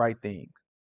upright things.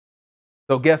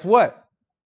 So guess what?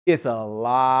 It's a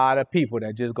lot of people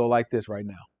that just go like this right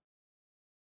now.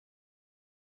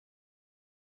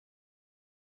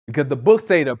 Because the book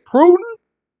say the prudent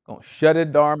gonna shut his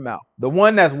darn mouth. The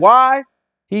one that's wise,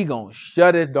 he gonna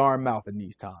shut his darn mouth in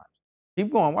these times.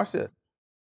 Keep going. Watch this.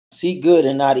 Seek good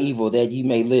and not evil, that ye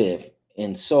may live,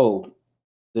 and so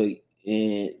that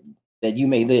you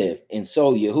may live, and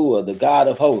so Yahuwah, the God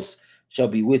of hosts, shall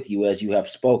be with you as you have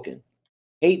spoken.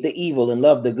 Hate the evil and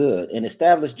love the good, and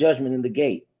establish judgment in the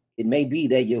gate. It may be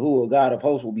that Yahuwah, God of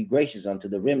hosts, will be gracious unto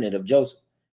the remnant of Joseph.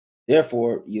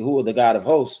 Therefore, Yahuwah, the God of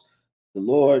hosts, the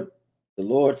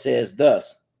Lord says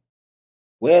thus: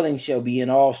 wailing shall be in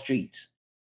all streets,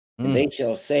 and they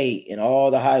shall say in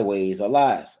all the highways,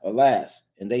 alas, alas,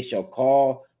 and they shall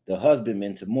call the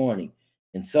husbandmen to mourning,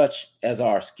 and such as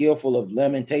are skillful of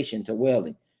lamentation to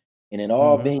wailing. And in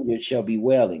all vineyards shall be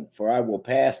wailing, for I will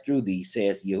pass through thee,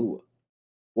 says Yahuwah.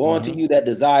 Woe unto you that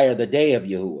desire the day of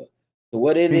Yahuwah. So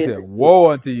what it He is? said,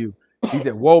 woe unto you. He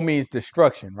said, woe means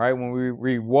destruction, right? When we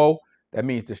read woe, that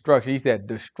means destruction. He said,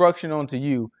 destruction unto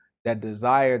you that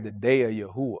desire the day of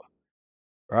Yahuwah,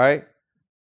 right?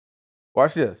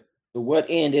 Watch this. So what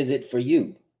end is it for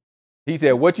you? He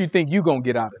said, what you think you going to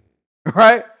get out of it,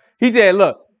 right? He said,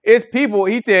 look, it's people.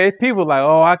 He said, it's people like,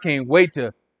 oh, I can't wait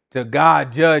to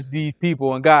God judge these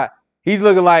people. And God, he's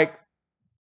looking like,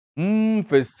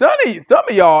 for some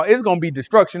of y'all, it's going to be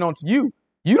destruction unto you.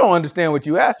 You don't understand what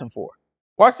you asking for.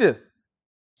 Watch this.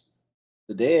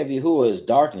 The day of Yahuwah is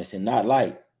darkness and not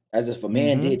light, as if a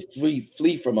man did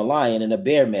flee from a lion and a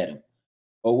bear met him,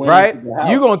 or went Right? into the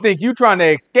You house. gonna think you trying to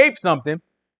escape something.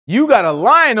 You got a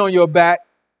lion on your back,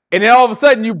 and then all of a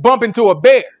sudden you bump into a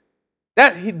bear.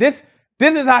 This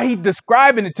is how he's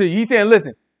describing it to you. He's saying,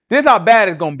 listen, this is how bad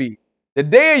it's gonna be. The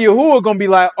day of Yahuwah gonna be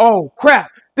like, oh crap,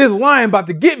 this lion about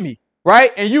to get me,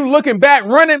 right? And you looking back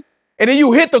running, and then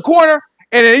you hit the corner,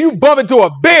 and then you bump into a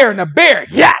bear, and the bear,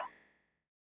 yeah.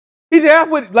 He said,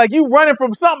 that's what, like you running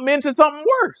from something into something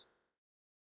worse.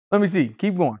 Let me see.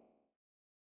 Keep going.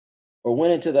 Or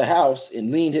went into the house and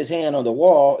leaned his hand on the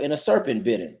wall, and a serpent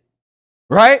bit him.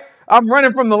 Right? I'm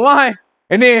running from the line,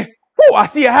 and then, whoo, I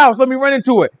see a house. Let me run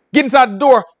into it. Get inside the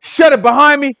door, shut it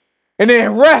behind me, and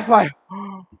then rest like,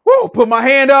 whoo, put my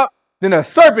hand up. Then a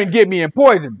serpent get me and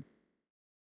poison me.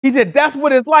 He said, that's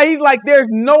what it's like. He's like, there's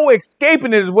no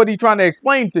escaping it, is what he's trying to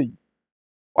explain to you.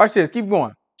 Watch this. Keep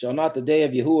going. Shall not the day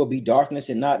of Yahuwah be darkness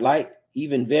and not light,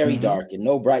 even very dark, and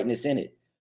no brightness in it?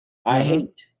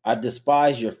 I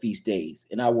despise your feast days,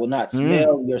 and I will not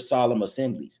smell your solemn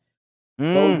assemblies.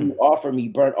 Though you offer me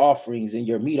burnt offerings and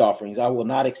your meat offerings, I will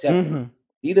not accept them.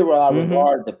 Neither will I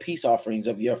regard the peace offerings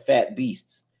of your fat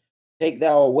beasts. Take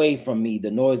thou away from me the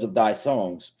noise of thy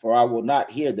songs, for I will not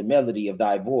hear the melody of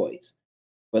thy voice.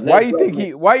 But why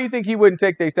you think he wouldn't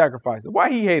take their sacrifices?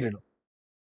 Why he hated them?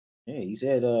 Yeah, he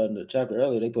said in the chapter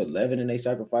earlier, they put leaven in their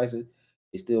sacrifices.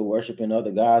 They still worshiping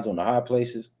other gods on the high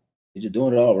places. They're just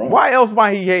doing it all wrong. Why else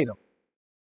might he hate them?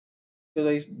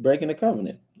 Because they breaking the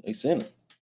covenant. They sinning.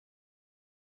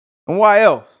 And why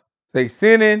else? They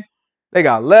sinning. They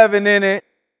got leaven in it.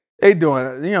 They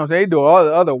doing, you know what I'm saying? They doing all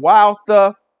the other wild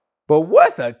stuff. But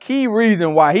what's a key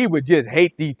reason why he would just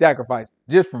hate these sacrifices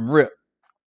just from rip?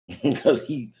 Because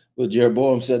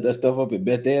Jeroboam set that stuff up in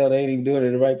Bethel. They ain't even doing it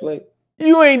in the right place.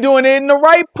 You ain't doing it in the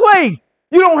right place.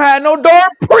 You don't have no darn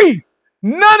priest.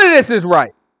 None of this is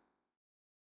right.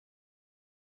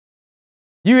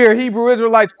 You hear Hebrew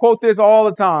Israelites quote this all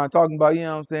the time, talking about, you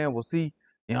know what I'm saying? Well, see,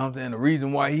 you know what I'm saying? The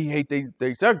reason why he hate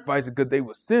they sacrifices because they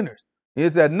were sinners.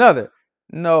 Is that another?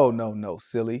 No,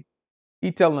 silly.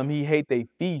 He telling them he hate they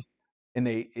feast and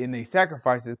they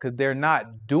sacrifices because they're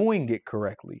not doing it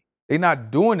correctly. They're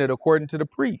not doing it according to the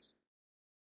priest.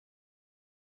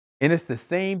 And it's the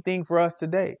same thing for us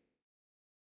today.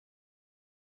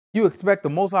 You expect the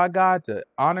Most High God to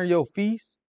honor your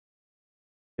feast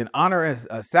and honor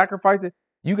a sacrifice it?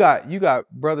 You got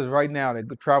brothers right now that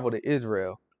travel to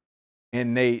Israel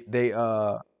and they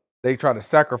try to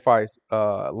sacrifice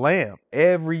lamb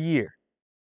every year.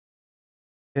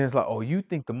 And it's like, oh, you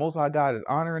think the Most High God is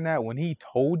honoring that when he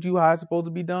told you how it's supposed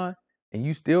to be done and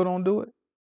you still don't do it?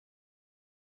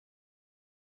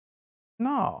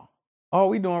 No. All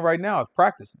we doing right now is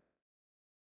practicing.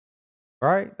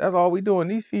 Right? That's all we doing.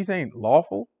 These feasts ain't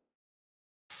lawful.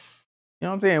 You know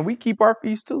what I'm saying? We keep our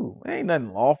feasts too. There ain't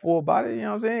nothing lawful about it. You know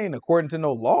what I'm saying? Ain't according to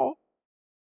no law.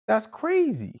 That's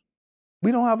crazy.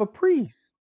 We don't have a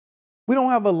priest. We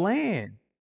don't have a land.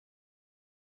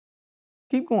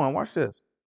 Keep going. Watch this.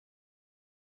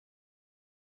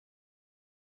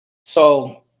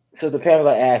 So the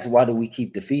Pamela asks, why do we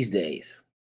keep the feast days?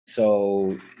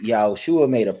 So Yahushua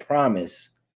made a promise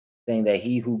saying that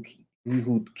he who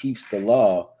keeps the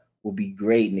law will be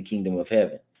great in the kingdom of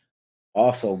heaven.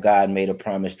 Also, God made a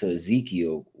promise to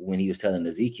Ezekiel when he was telling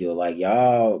Ezekiel, like,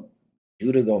 y'all,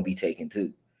 Judah gonna be taken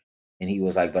too. And he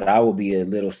was like, but I will be a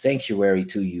little sanctuary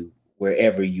to you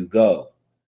wherever you go.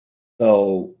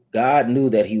 So God knew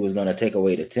that he was going to take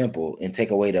away the temple and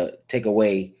take away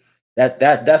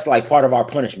that's like part of our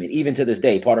punishment. Even to this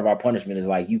day, part of our punishment is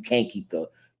like you can't keep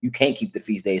the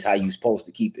feast days how you supposed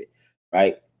to keep it,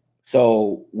 right?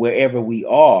 So wherever we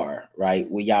are, right,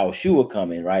 with Yahushua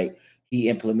coming, right, he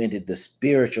implemented the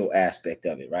spiritual aspect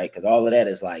of it, right? Because all of that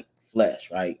is like flesh,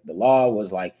 right? The law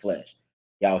was like flesh.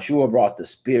 Yahushua brought the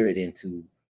spirit into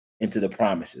the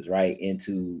promises, right?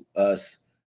 Into us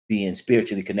being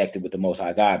spiritually connected with the Most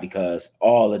High God, because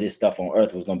all of this stuff on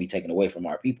earth was going to be taken away from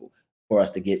our people for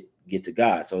us to get to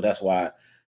God. So that's why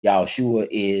Yahushua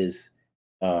is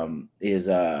is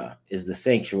the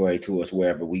sanctuary to us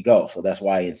wherever we go. So that's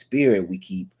why in spirit we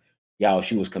keep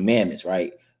Yahushua's commandments,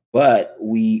 right? But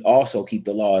we also keep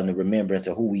the law in the remembrance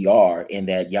of who we are, and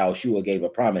that Yahushua gave a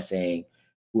promise saying,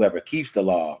 whoever keeps the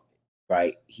law,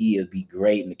 right, he'll be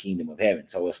great in the kingdom of heaven.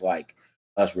 So it's like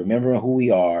us remembering who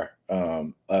we are,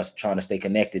 us trying to stay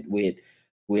connected with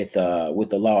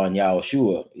the law and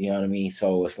Yahushua, you know what I mean?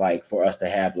 So it's like for us to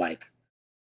have like,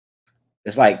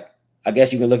 it's like, I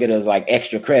guess you can look at it as like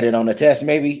extra credit on the test,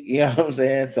 maybe. You know what I'm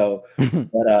saying? So,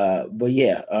 but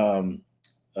yeah, the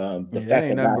Yeah, it fact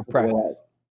ain't that nothing God but took away that, practice.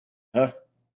 huh?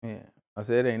 Yeah, I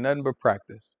said it ain't nothing but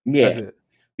practice. That's Yeah, it.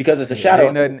 because it's a Yeah, it shadow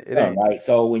ain't of things nothing. to It come, ain't. right?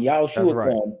 So That's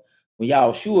right. When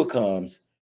Yahushua comes,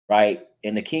 right,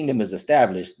 and the kingdom is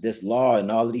established, this law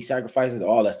and all of these sacrifices,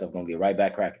 all that stuff gonna get right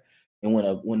back cracking. And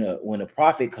when a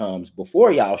prophet comes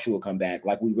before Yahushua come back,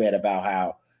 like we read about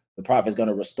how the prophet's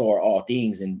gonna restore all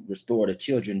things and restore the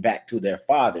children back to their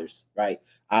fathers, right?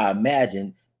 I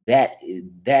imagine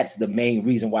that's the main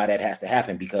reason why that has to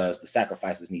happen, because the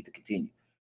sacrifices need to continue,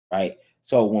 right?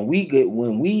 So when we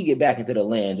get back into the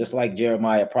land, just like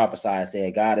Jeremiah prophesied,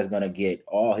 said God is going to get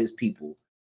all his people,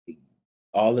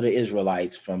 all of the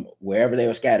Israelites from wherever they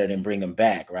were scattered, and bring them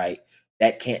back, right?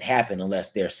 That can't happen unless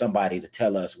there's somebody to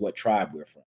tell us what tribe we're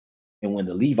from. And when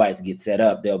the Levites get set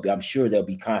up, I'm sure they'll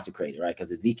be consecrated, right?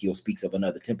 Because Ezekiel speaks of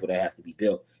another temple that has to be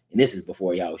built, and this is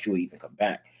before Yahushua even come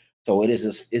back. So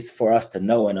it's for us to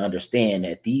know and understand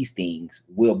that these things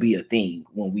will be a thing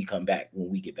when we come back, when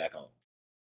we get back home.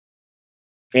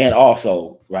 And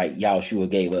also, right, Yahushua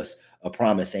gave us a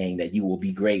promise saying that you will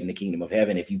be great in the kingdom of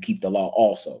heaven if you keep the law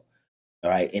also. All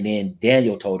right. And then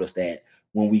Daniel told us that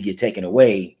when we get taken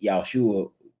away,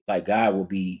 Yahushua, like God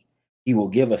he will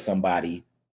give us somebody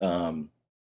to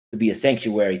be a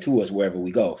sanctuary to us wherever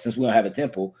we go. Since we don't have a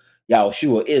temple,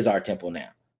 Yahushua is our temple now.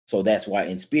 So that's why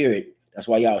in spirit, that's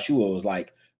why Yahushua was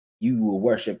like, you will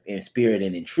worship in spirit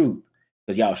and in truth.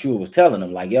 Because Yahushua was telling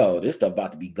them, like, yo, this stuff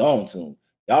about to be gone soon.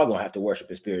 Y'all gonna have to worship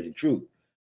in spirit and truth.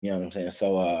 You know what I'm saying?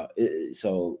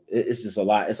 So it's just a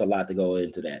lot, it's a lot to go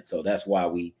into that. So that's why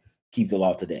we keep the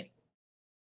law today.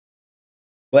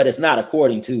 But it's not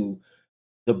according to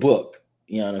the book.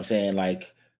 You know what I'm saying?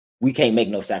 Like, we can't make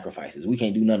no sacrifices. We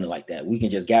can't do nothing like that. We can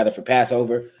just gather for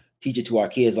Passover, teach it to our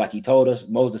kids like he told us.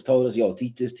 Moses told us, yo,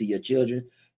 teach this to your children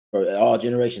for all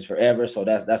generations forever. So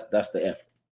that's the effort.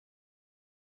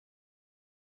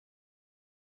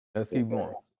 Let's keep Okay.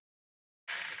 going.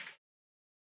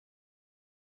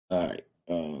 All right.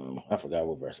 I forgot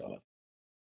what verse I left.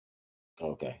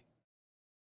 Okay.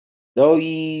 Though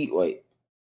ye wait,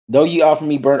 though ye offer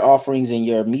me burnt offerings and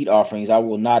your meat offerings, I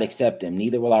will not accept them,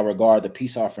 neither will I regard the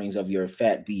peace offerings of your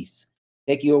fat beasts.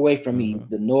 Take you away from me Mm-hmm.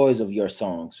 the noise of your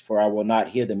songs, for I will not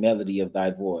hear the melody of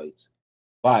thy voice.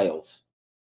 Viols.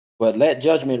 But let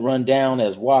judgment run down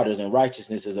as waters, and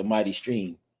righteousness as a mighty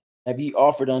stream. Have ye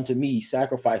offered unto me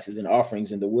sacrifices and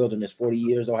offerings in the wilderness 40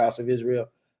 years, O house of Israel?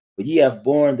 But ye have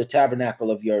borne the tabernacle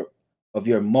of your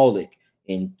Moloch,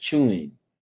 and chewing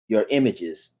your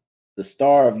images, the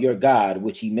star of your God,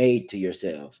 which ye made to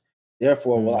yourselves.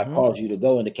 Therefore will I Mm-hmm. cause you to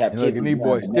go into And look, and captivity these beyond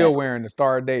boys still Damascus. wearing the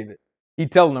Star of David. He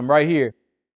telling them right here,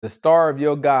 the star of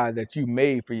your God that you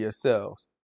made for yourselves.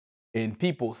 And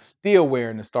people still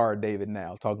wearing the Star of David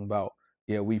now, talking about,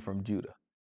 yeah, we from Judah.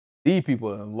 These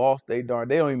people have lost they darn.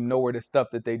 They don't even know where the stuff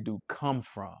that they do come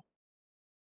from.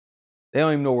 They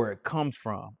don't even know where it comes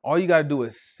from. All you got to do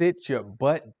is sit your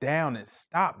butt down and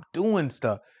stop doing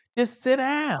stuff. Just sit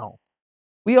down.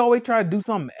 We always try to do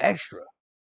something extra.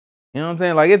 You know what I'm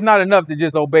saying? Like, it's not enough to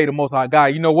just obey the Most High God.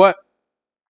 You know what?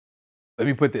 Let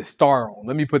me put this star on.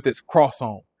 Let me put this cross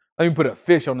on. Let me put a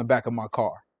fish on the back of my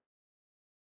car.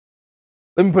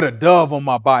 Let me put a dove on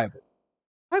my Bible.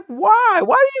 Like, why?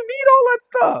 Why do you need all that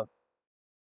stuff?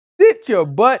 Sit your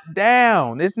butt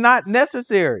down. It's not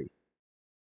necessary.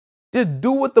 Just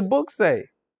do what the book say.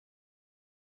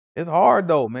 It's hard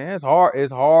though, man. It's hard.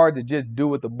 It's hard to just do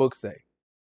what the book say.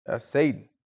 That's Satan.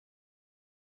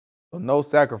 So no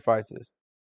sacrifices.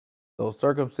 So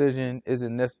circumcision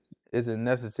isn't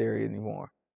necessary anymore.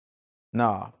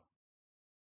 Nah.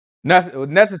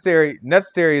 Necessary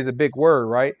is a big word,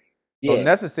 right? So Yeah.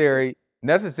 necessary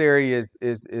is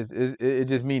it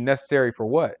just means necessary for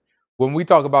what? When we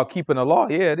talk about keeping the law,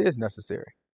 yeah, it is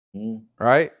necessary, Mm-hmm.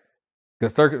 right?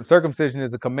 Because circumcision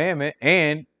is a commandment,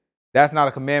 and that's not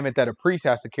a commandment that a priest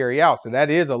has to carry out. So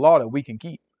that is a law that we can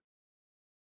keep,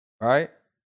 right?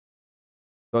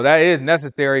 So that is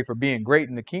necessary for being great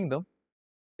in the kingdom.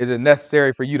 Is it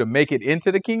necessary for you to make it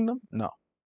into the kingdom? No,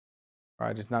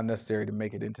 right? It's not necessary to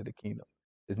make it into the kingdom.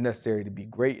 It's necessary to be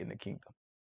great in the kingdom.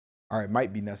 Or it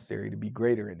might be necessary to be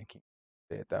greater in the kingdom.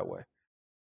 Say it that way.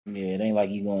 Yeah, it ain't like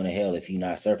you going to hell if you're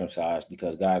not circumcised,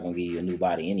 because God gonna give you a new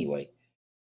body anyway.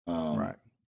 Um, Right.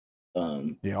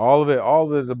 um, Yeah, all of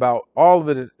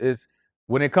it is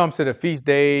when it comes to the feast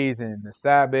days and the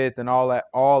Sabbath and all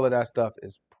of that stuff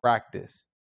is practice.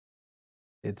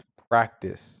 It's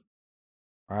practice.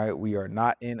 Right? We are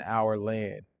not in our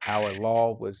land. Our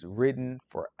law was written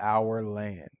for our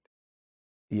land.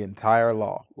 The entire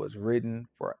law was written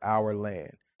for our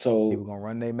land. People so gonna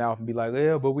run their mouth and be like,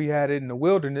 "Yeah, but we had it in the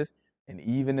wilderness." And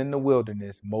even in the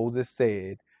wilderness, Moses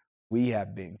said, "We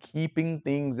have been keeping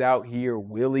things out here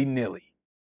willy nilly,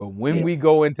 but when yeah. we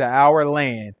go into our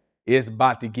land, it's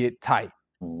about to get tight."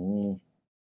 Mhm.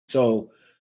 So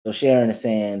so Sharon is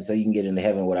saying so you can get into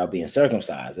heaven without being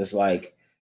circumcised. It's like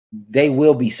they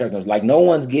will be circumcised. Like no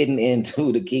one's getting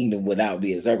into the kingdom without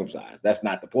being circumcised. That's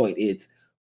not the point. It's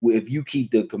if you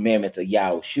keep the commandments of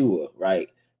Yahushua, right?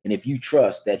 And if you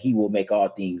trust that he will make all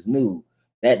things new,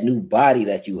 that new body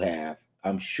that you have,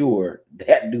 I'm sure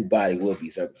that new body will be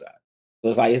circumcised. So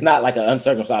it's like it's not like an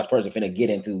uncircumcised person finna get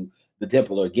into the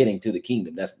temple or getting to the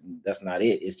kingdom. That's not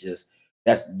it. It's just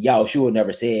that's Yahushua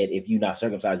never said if you're not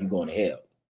circumcised, you're going to hell.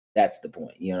 That's the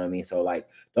point. You know what I mean? So like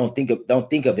don't think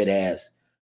of it as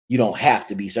you don't have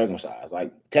to be circumcised.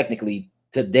 Like technically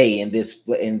today in this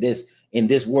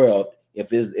world,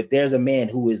 if there's a man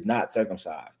who is not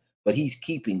circumcised, but he's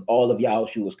keeping all of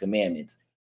Yahushua's commandments,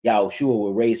 Yahushua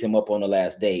will raise him up on the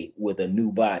last day with a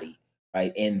new body,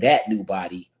 right? And that new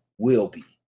body will be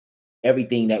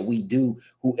everything that we do.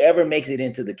 Whoever makes it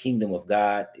into the kingdom of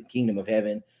God, the kingdom of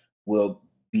heaven, will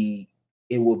be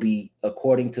it will be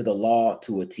according to the law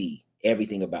to a T.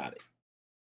 Everything about it.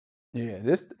 Yeah,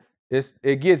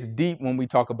 it gets deep when we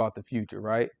talk about the future,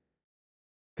 right?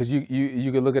 Because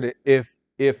you could look at it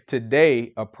if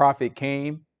today a prophet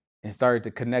came and started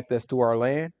to connect us to our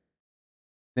land,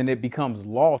 then it becomes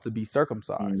law to be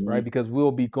circumcised, right? Mhm. Because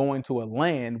we'll be going to a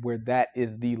land where that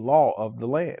is the law of the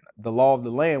land. The law of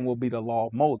the land will be the law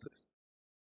of Moses,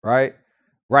 right?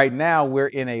 Right now, we're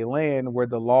in a land where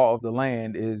the law of the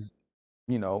land is,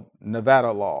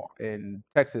 Nevada law and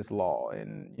Texas law,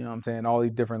 and you know what I'm saying, all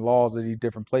these different laws of these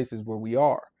different places where we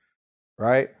are,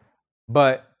 right?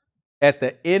 But at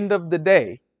the end of the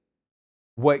day,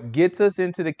 what gets us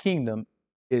into the kingdom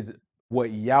is what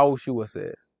Yahushua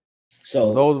says. So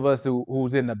So those of us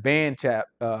who's in the band chat,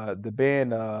 the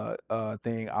band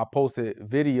thing, I posted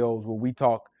videos where we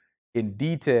talk in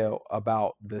detail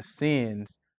about the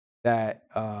sins that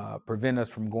prevent us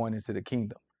from going into the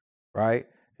kingdom, right?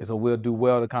 And so we'll do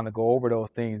well to kind of go over those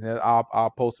things, and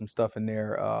I'll post some stuff in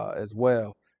there as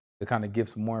well to kind of give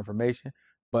some more information.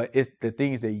 But it's the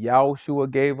things that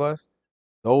Yahushua gave us;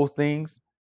 those things,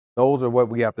 those are what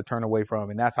we have to turn away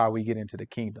from, and that's how we get into the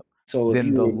kingdom. so if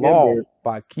Then you the remember law,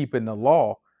 by keeping the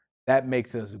law, that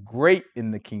makes us great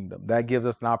in the kingdom. That gives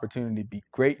us an opportunity to be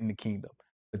great in the kingdom.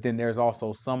 But then there's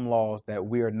also some laws that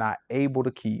we are not able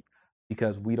to keep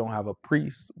because we don't have a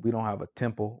priest, we don't have a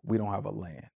temple, we don't have a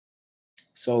land.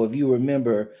 So if you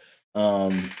remember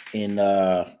in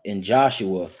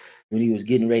Joshua, when he was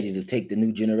getting ready to take the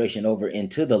new generation over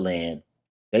into the land,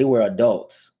 they were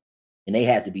adults and they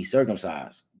had to be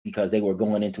circumcised because they were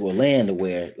going into a land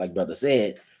where, like brother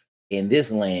said, in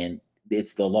this land,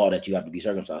 it's the law that you have to be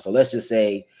circumcised. So let's just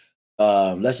say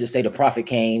the prophet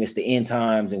came, it's the end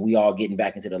times, and we all getting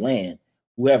back into the land.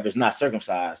 Whoever's not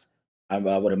circumcised, I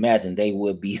would imagine they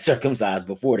would be circumcised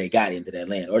before they got into that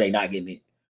land, or they not getting it.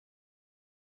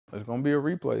 It's gonna be a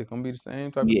replay. It's gonna be the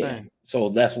same type of Yeah. thing. So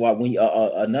that's why when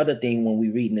another thing when we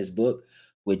read in this book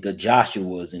with the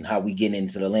Joshuas and how we get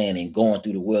into the land and going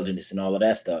through the wilderness and all of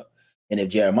that stuff. And if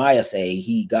Jeremiah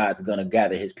say God's gonna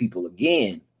gather his people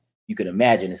again, you could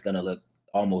imagine it's gonna look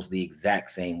almost the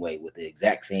exact same way with the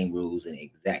exact same rules and the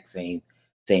exact same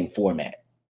format.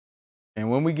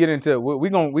 And when we get into we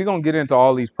gonna get into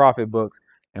all these prophet books,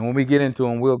 and when we get into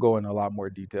them, we'll go into a lot more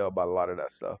detail about a lot of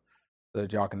that stuff, so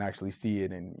that y'all can actually see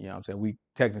it. And you know what I'm saying, we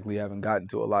technically haven't gotten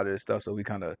to a lot of this stuff, so we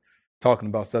kind of talking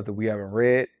about stuff that we haven't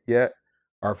read yet,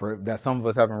 or for that some of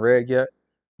us haven't read yet.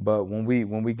 But when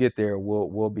we get there,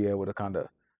 we'll be able to kind of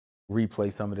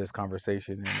replay some of this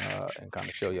conversation and kind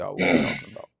of show y'all what we're talking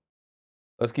about.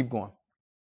 Let's keep going.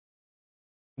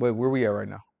 Wait, where we at right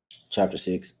now? Chapter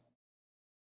 6,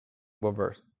 What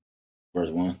verse? verse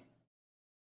 1.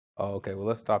 Oh, okay. Well,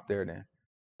 let's stop there then.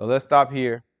 So let's stop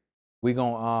here. We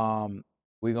gonna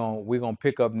we gonna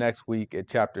pick up next week at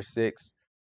chapter 6.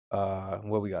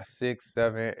 What we got, 6,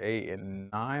 7, 8, and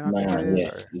 9, I think it 9, is,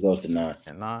 yes, or he goes to 9.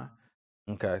 and 9.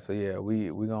 Okay, so yeah, we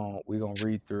gonna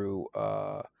read through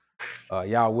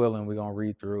y'all willing, we're gonna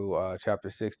read through chapter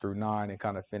 6 through 9 and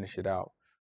kind of finish it out.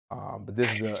 But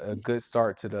this is a good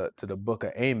start to the book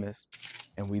of Amos.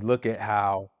 and we look at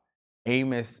how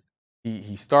Amos,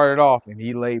 he started off and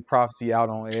he laid prophecy out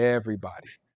on everybody.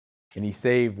 And he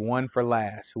saved one for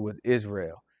last, who was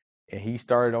Israel. And he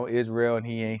started on Israel and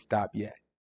he ain't stopped yet,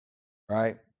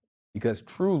 right? Because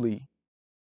truly,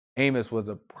 Amos was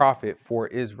a prophet for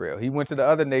Israel. He went to the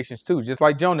other nations too, just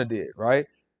like Jonah did, right?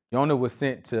 Jonah was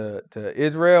sent to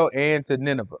Israel and to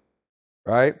Nineveh,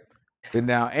 right? But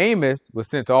now Amos was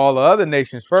sent to all the other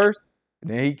nations first, and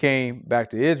then he came back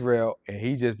to Israel, and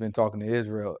he just been talking to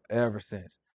Israel ever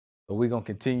since. So we're gonna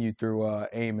continue through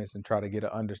Amos and try to get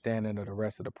an understanding of the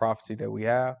rest of the prophecy that we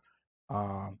have.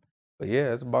 But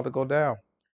yeah, it's about to go down.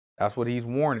 That's what he's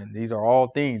warning. These are all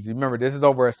things. Remember, this is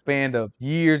over a span of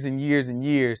years and years and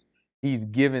years. He's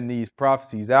giving these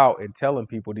prophecies out and telling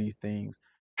people these things.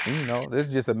 And you know, this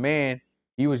is just a man.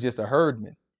 He was just a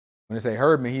herdman. When they say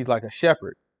herdman, he's like a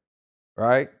shepherd,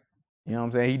 right? You know what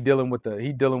I'm saying? He dealing with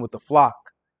the flock.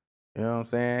 You know what I'm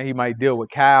saying? He might deal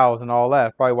with cows and all that.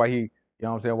 That's probably why he, you know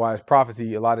what I'm saying, why his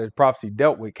prophecy, a lot of his prophecy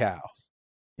dealt with cows.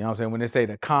 You know what I'm saying? When they say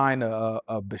the kind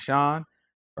of Bashan,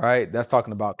 right? That's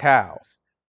talking about cows.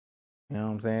 You know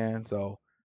what I'm saying? So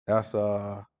that's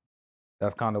uh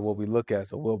that's kind of what we look at.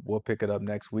 So we'll pick it up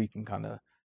next week and kind of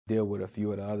deal with a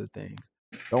few of the other things.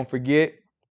 Don't forget,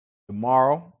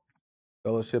 tomorrow,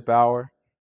 fellowship hour,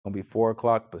 gonna be 4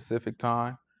 o'clock Pacific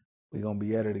time. We're gonna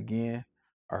be at it again.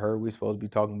 I heard we're supposed to be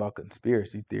talking about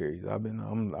conspiracy theories. I've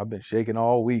been shaking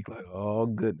all week, like, oh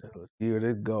goodness, let's see where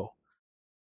this go.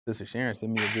 Sister Sharon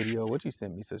sent me a video. What you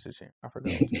sent me, Sister Sharon? I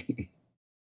forgot what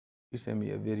you sent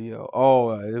me a video.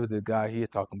 Oh, it was a guy he was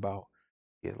talking about.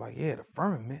 He's like, yeah, the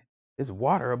firmament is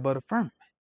water above the firmament.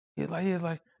 He's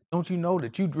like, don't you know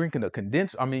that you drinking a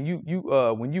condensed? I mean,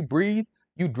 when you breathe,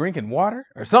 you drinking water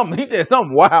or something. He said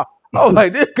something wow. I was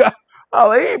like, this guy, I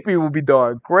was like, these people be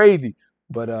darn crazy.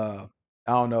 But I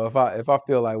don't know if I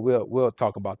feel like we'll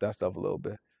talk about that stuff a little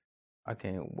bit. I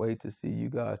can't wait to see you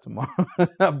guys tomorrow.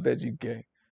 I bet you can.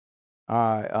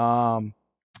 All right.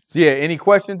 So yeah, any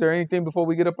questions or anything before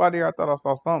we get up out of here? I thought I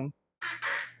saw something.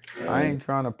 I ain't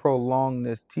trying to prolong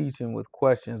this teaching with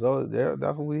questions. Oh, that's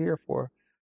what we're here for.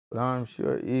 But I'm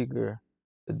sure eager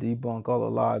to debunk all the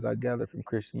lies I gather from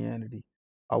Christianity.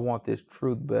 I want this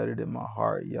truth better than my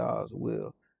heart, y'all's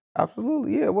will.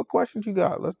 Absolutely, yeah. What questions you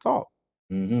got? Let's talk.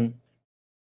 Mm-hmm.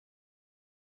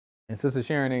 And Sister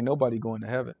Sharon, ain't nobody going to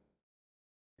heaven.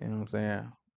 You know what I'm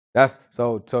saying? That's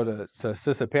so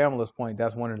Sister Pamela's point,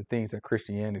 that's one of the things that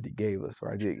Christianity gave us,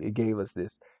 right? It gave us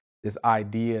this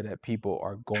idea that people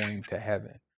are going to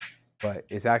heaven. But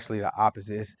it's actually the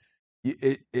opposite.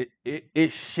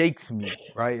 It shakes me,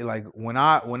 right? Like when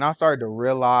I started to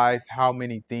realize how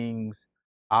many things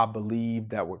I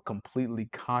believed that were completely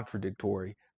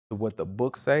contradictory to what the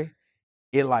books say,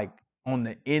 it like on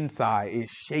the inside it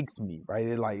shakes me, right?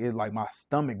 It like my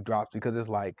stomach drops because it's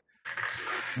like,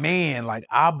 man, like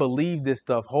I believe this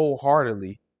stuff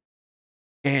wholeheartedly,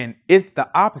 and it's the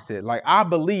opposite. Like I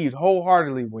believed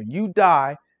wholeheartedly when you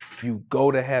die, you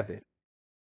go to heaven,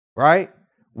 right?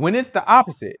 When it's the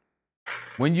opposite.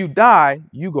 When you die,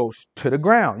 you go to the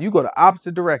ground. You go the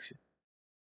opposite direction,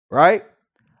 right?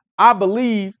 I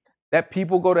believe that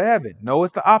people go to heaven. No,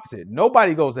 it's the opposite.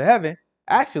 Nobody goes to heaven.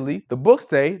 Actually, the books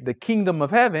say the kingdom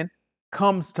of heaven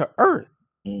comes to earth.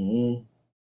 Mm-hmm.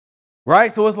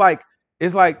 Right? So it's like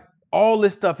all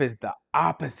this stuff is the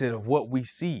opposite of what we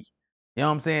see. You know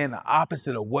what I'm saying? The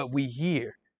opposite of what we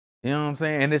hear. You know what I'm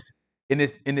saying?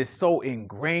 And it's so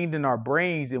ingrained in our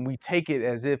brains, and we take it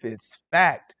as if it's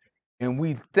fact. And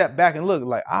we step back and look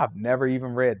like, I've never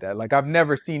even read that. Like I've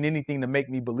never seen anything to make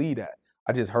me believe that.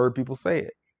 I just heard people say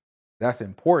it. That's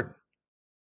important.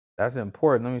 That's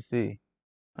important. Let me see.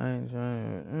 I ain't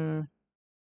trying.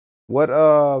 What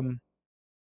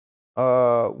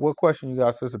question you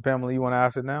got, Sister Pamela? You want to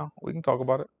ask it now? We can talk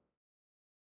about it.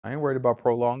 I ain't worried about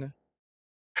prolonging.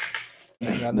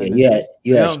 I ain't got Yeah, nothing to do. you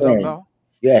You know had what I'm talking Sharon.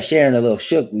 You had Sharon a little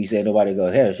shook. We said nobody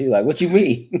go hell. She's like, "What you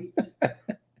mean?"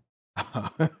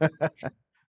 about?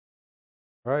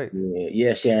 Right.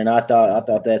 Yeah, Sharon. I thought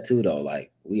that too, though.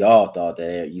 Like we all thought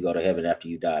that you go to heaven after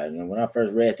you die. And when I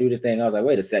first read through this thing, I was like,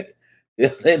 "Wait a second,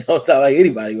 it don't sound like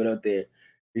anybody went up there."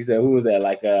 He said, "Who was that?"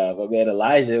 Like, my man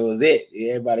Elijah was it.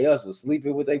 Everybody else was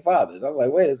sleeping with their fathers. I was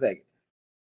like, "Wait a second."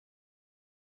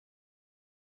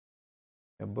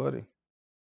 Yeah, buddy.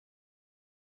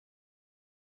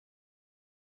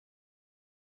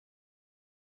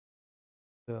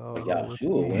 Like, Oh, y'all what you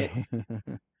sure went. mean?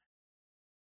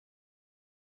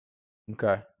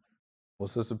 Okay. Well,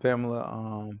 Sister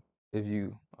Pamela, if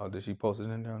you, did she post it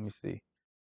in there? Let me see.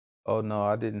 Oh no,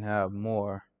 I didn't have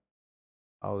more.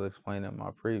 I was explaining my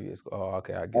previous. Oh,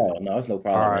 okay, I get Oh it. no, it's no All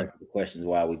problem right. answering the questions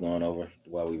while we're going over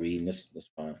while we reading. That's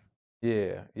fine.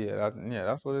 Yeah, yeah,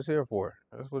 that's what it's here for.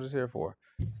 That's what it's here for.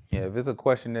 Yeah, if it's a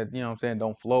question that, you know what I'm saying,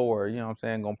 don't flow or, you know what I'm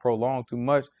saying, gonna prolong too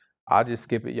much, I'll just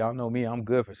skip it. Y'all know me, I'm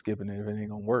good for skipping it if it ain't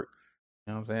gonna work.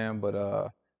 You know what I'm saying?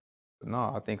 But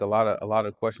no, I think a lot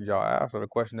of questions y'all ask are the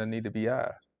questions that need to be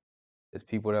asked. It's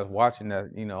people that's watching that,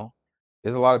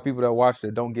 there's a lot of people that watch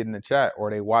that don't get in the chat or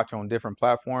they watch on different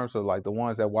platforms. So like the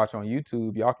ones that watch on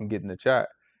YouTube, y'all can get in the chat.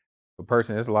 The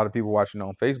person, there's a lot of people watching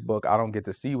on Facebook. I don't get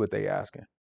to see what they asking,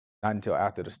 not until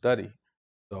after the study.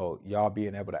 So y'all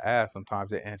being able to ask,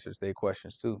 sometimes it answers their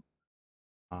questions too.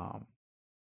 Um,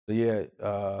 so yeah,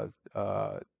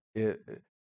 it,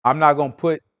 I'm not gonna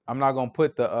put I'm not gonna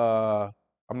put I'm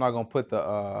not gonna put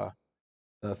the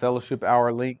fellowship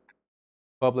hour link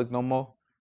public no more.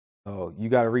 So you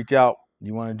got to reach out.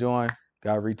 You want to join?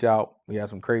 Got to reach out. We had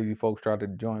some crazy folks try to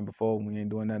join before. We ain't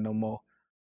doing that no more.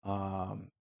 Um,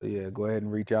 so yeah, go ahead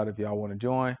and reach out if y'all want to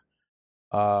join.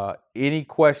 Any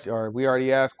question? Or we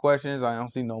already asked questions. I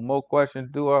don't see no more questions.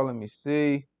 Do I? Let me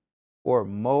see. Or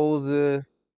Moses.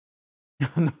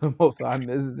 The Most High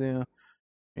misses him.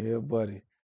 Yeah, buddy.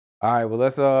 All right.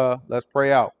 Well, let's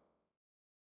pray out.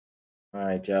 All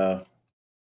right, y'all.